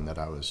other one that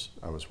I was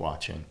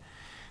watching,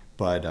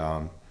 but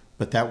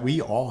that we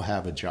all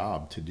have a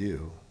job to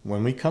do.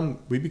 When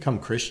we become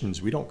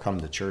Christians, we don't come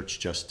to church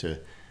just to,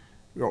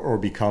 or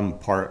become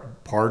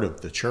part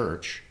of the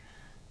church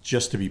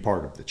just to be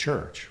part of the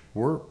church.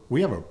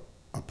 We have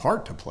a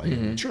part to play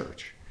in the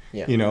church.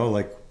 Yeah. You know,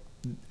 like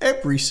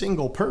every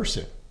single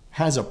person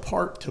has a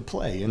part to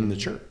play in the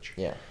church.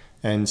 Yeah.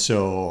 And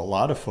so a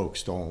lot of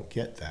folks don't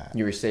get that.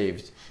 You were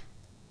saved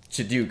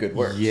to do good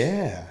works.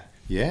 Yeah.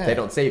 Yeah. They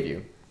don't save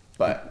you,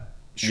 but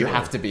Sure. you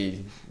have to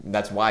be.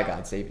 That's why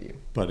God saved you.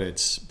 But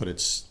it's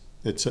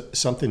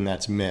something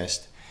that's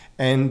missed.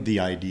 And the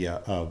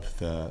idea of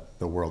the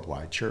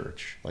worldwide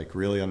church, like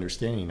really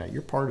understanding that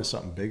you're part of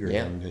something bigger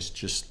Yeah. than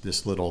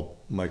this little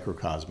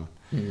microcosm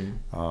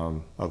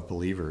of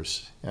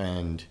believers.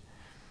 And,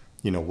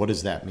 you know, what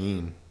does that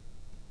mean?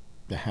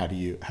 How do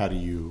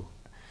you,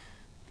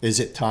 is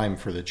it time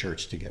for the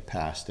church to get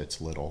past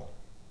its little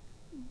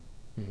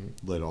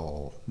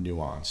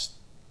nuanced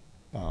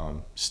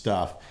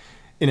stuff,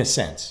 in a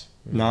sense?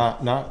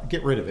 Not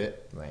get rid of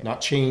it, Right.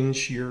 not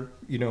change your,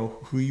 you know,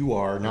 who you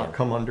are, not Yeah.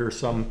 come under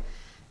some,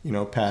 you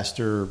know,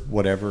 pastor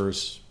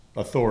whatever's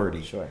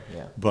authority. Sure.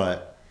 Yeah.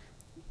 But,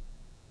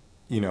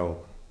 you know,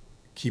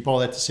 keep all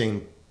that the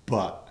same,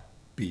 but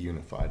be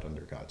unified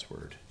under God's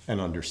word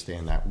and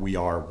understand that we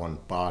are one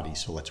body.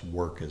 So let's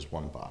work as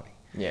one body.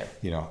 Yeah.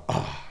 You know,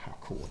 how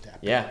cool would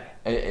that be?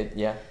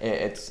 Yeah.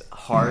 It's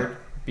hard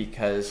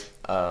because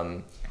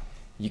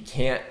you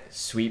can't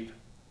sweep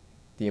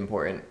the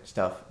important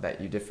stuff that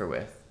you differ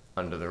with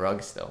under the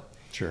rug still.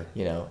 Sure.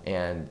 You know,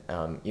 and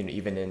you know,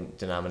 even in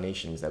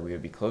denominations that we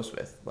would be close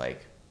with,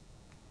 like,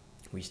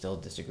 we still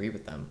disagree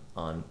with them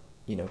on,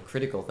 you know,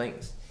 critical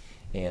things.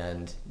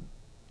 And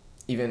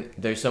even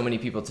there's so many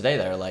people today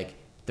that are like,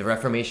 the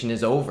Reformation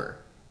is over.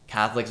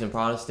 Catholics and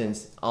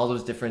Protestants, all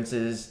those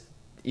differences,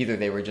 either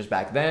they were just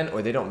back then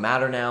or they don't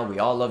matter now. We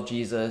all love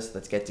Jesus.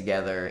 Let's get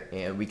together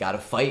and we got to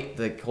fight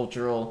the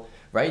cultural,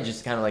 right?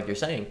 Just kind of like you're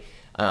saying.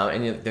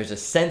 And you know, there's a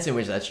sense in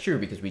which that's true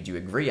because we do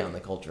agree on the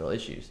cultural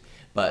issues.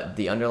 But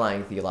the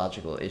underlying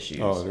theological issues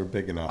They're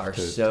big enough are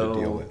to so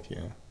deal with,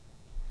 yeah.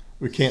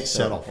 We can't so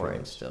settle for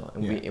important it. still,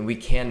 and Yeah. we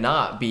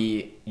cannot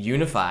be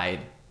unified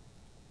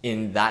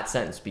in that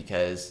sense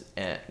because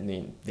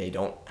they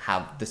don't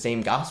have the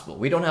same gospel.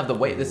 We don't have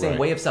the same Right.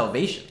 way of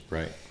salvation.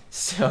 Right.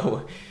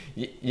 So,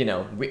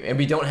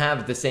 we don't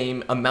have the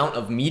same amount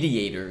of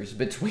mediators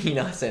between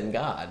us and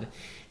God,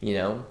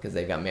 because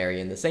they've got Mary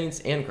and the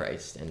saints and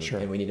Christ, and, Sure.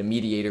 and we need a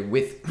mediator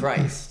with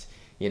Christ,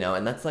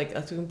 and that's a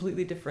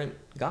completely different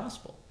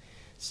gospel.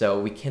 So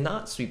we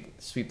cannot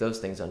sweep those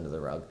things under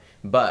the rug,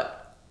 but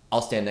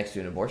I'll stand next to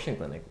an abortion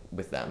clinic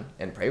with them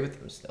and pray with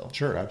them still.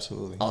 Sure,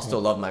 absolutely. I'll still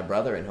love my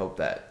brother and hope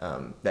that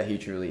that he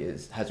truly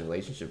has a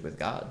relationship with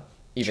God,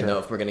 even Sure. though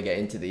if we're going to get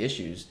into the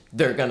issues,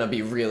 they're going to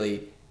be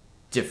really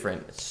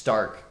different,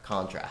 stark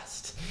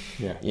contrast,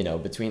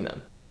 between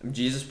them.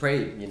 Jesus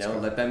prayed,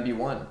 let them be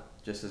one,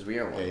 just as we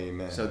are one.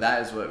 Amen. So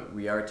that is what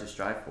we are to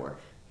strive for.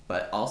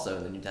 But also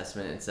in the New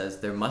Testament, it says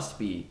there must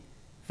be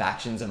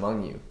factions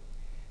among you.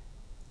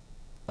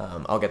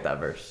 I'll get that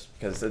verse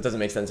because it doesn't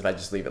make sense if I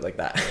just leave it like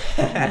that.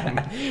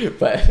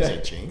 But Is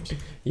that James?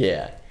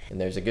 yeah, and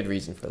there's a good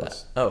reason for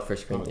that. Oh, 1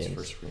 It's Corinthians. 1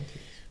 Corinthians.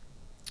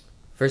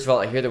 First of all,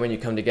 I hear that when you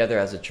come together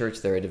as a church,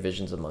 there are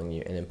divisions among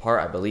you, and in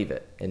part I believe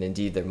it. And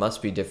indeed, there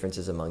must be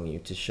differences among you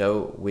to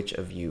show which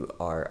of you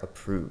are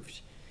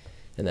approved.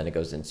 And then it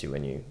goes into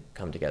when you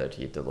come together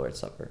to eat the Lord's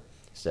Supper.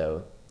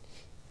 So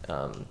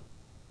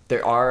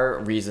there are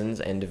reasons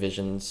and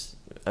divisions.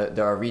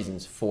 There are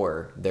reasons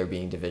for there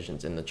being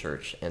divisions in the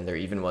church, and there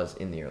even was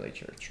in the early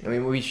church. Sure. I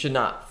mean, we should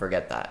not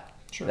forget that.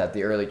 Sure. That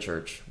the early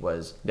church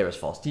there was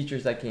false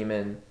teachers that came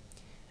in,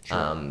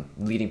 Sure.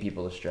 leading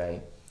people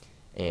astray.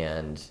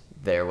 And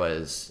there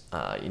was,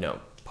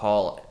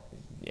 Paul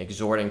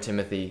exhorting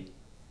Timothy,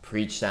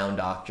 preach sound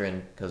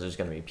doctrine, because there's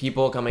going to be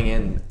people coming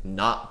in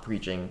not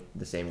preaching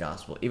the same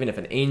gospel. Even if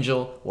an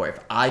angel, or if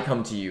I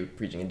come to you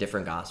preaching a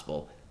different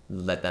gospel,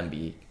 let them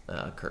be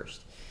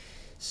cursed.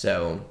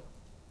 So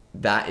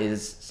that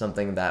is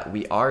something that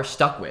we are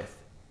stuck with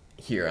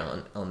here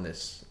on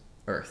this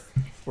earth.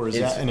 Or is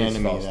that an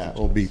enemy that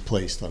will be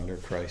placed under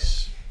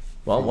Christ?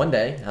 Well, one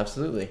day,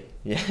 absolutely.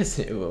 Yes,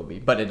 it will be.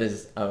 But it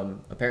is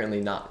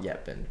apparently not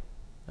yet been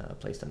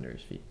placed under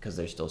his feet because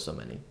there's still so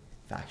many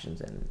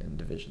factions and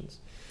divisions.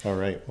 All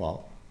right.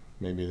 Well,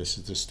 maybe this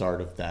is the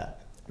start of that.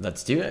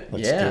 Let's do it.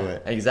 Let's yeah, do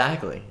it.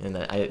 Exactly. And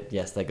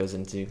that goes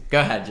into... Go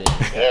ahead, Jake.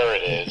 There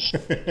it is.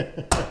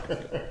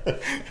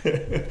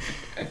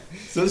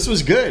 So this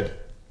was good.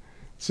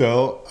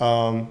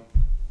 So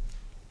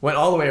Went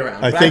all the way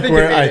around. I But think we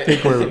we're made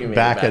it. we're we made it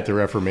back at the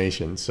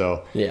Reformation.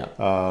 So Yeah.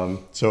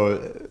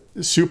 So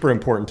super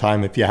important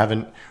time. If you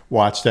haven't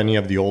watched any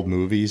of the old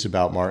movies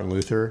about Martin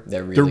Luther,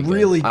 They're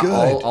really good.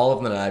 good. All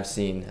of them that I've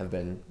seen have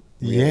been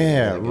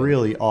really,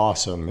 really good.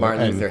 awesome.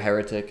 Martin And- Luther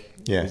Heretic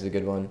Yeah. is a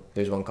good one.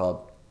 There's one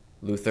called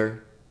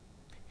Luther.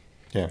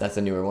 Yeah. That's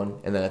a newer one.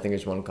 And then I think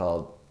there's one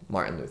called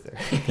Martin Luther.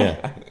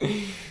 Yeah.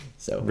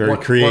 So Very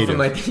creative.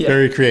 One from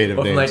Very creative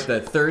One from names. the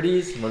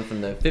 30s, one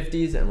from the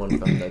 50s, and one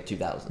from the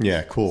 2000s.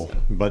 Yeah, cool.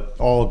 But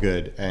all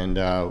good. And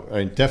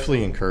I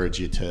definitely encourage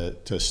you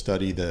to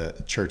study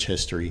the church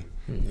history,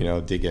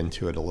 dig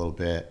into it a little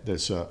bit.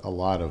 There's a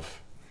lot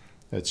of,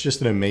 it's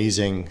just an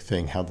amazing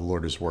thing how the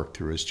Lord has worked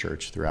through his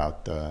church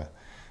throughout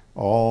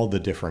all the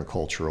different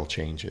cultural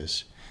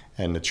changes.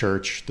 And the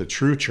church, the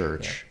true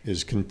church,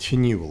 is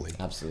continually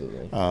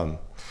Absolutely.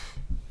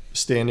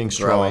 standing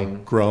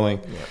strong, growing.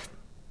 Yeah.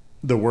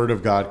 The word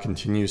of God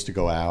continues to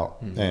go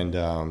out, and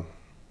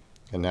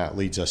that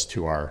leads us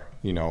to our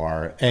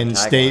end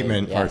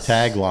statement, yes. our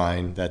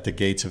tagline that the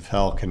gates of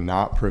hell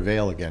cannot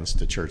prevail against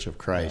the Church of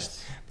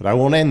Christ. Yes. But I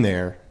won't end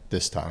there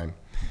this time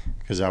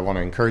because I want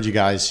to encourage you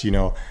guys.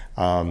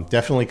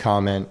 Definitely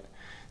comment,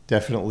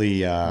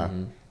 definitely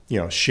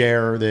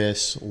share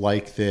this,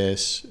 like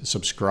this,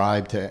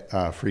 subscribe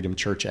to Freedom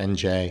Church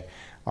NJ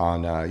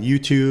on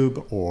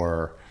YouTube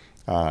or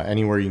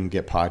anywhere you can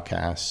get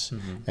podcasts.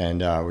 And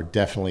we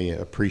definitely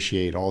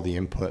appreciate all the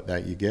input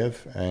that you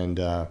give. And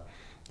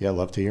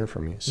love to hear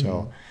from you.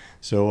 So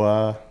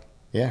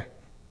yeah,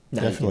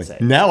 Now definitely.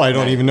 Now I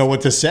don't even know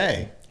what to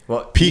say.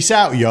 Well, peace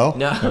out, yo.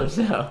 No. You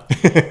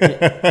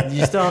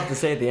still have to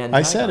say at the end.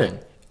 I said tagline.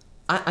 it.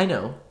 I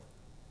know,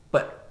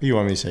 but You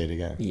want me to say it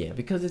again? yeah,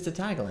 because it's a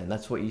tagline.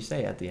 That's what you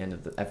say at the end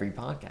of every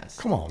podcast.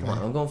 Come on, man.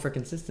 I'm going for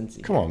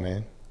consistency. Come on,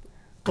 man.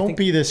 Don't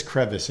be this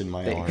crevice in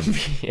my arm.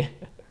 Yeah.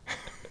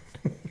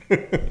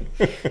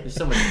 There's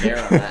so much hair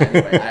on that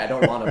anyway. I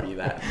don't want to be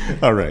that.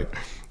 All right.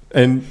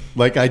 And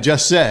like I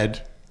just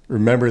said,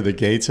 remember the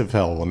gates of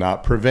hell will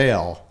not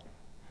prevail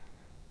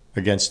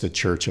against the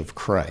Church of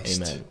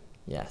Christ. Amen.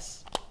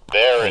 Yes.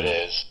 There it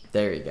is.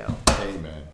 There you go. Amen.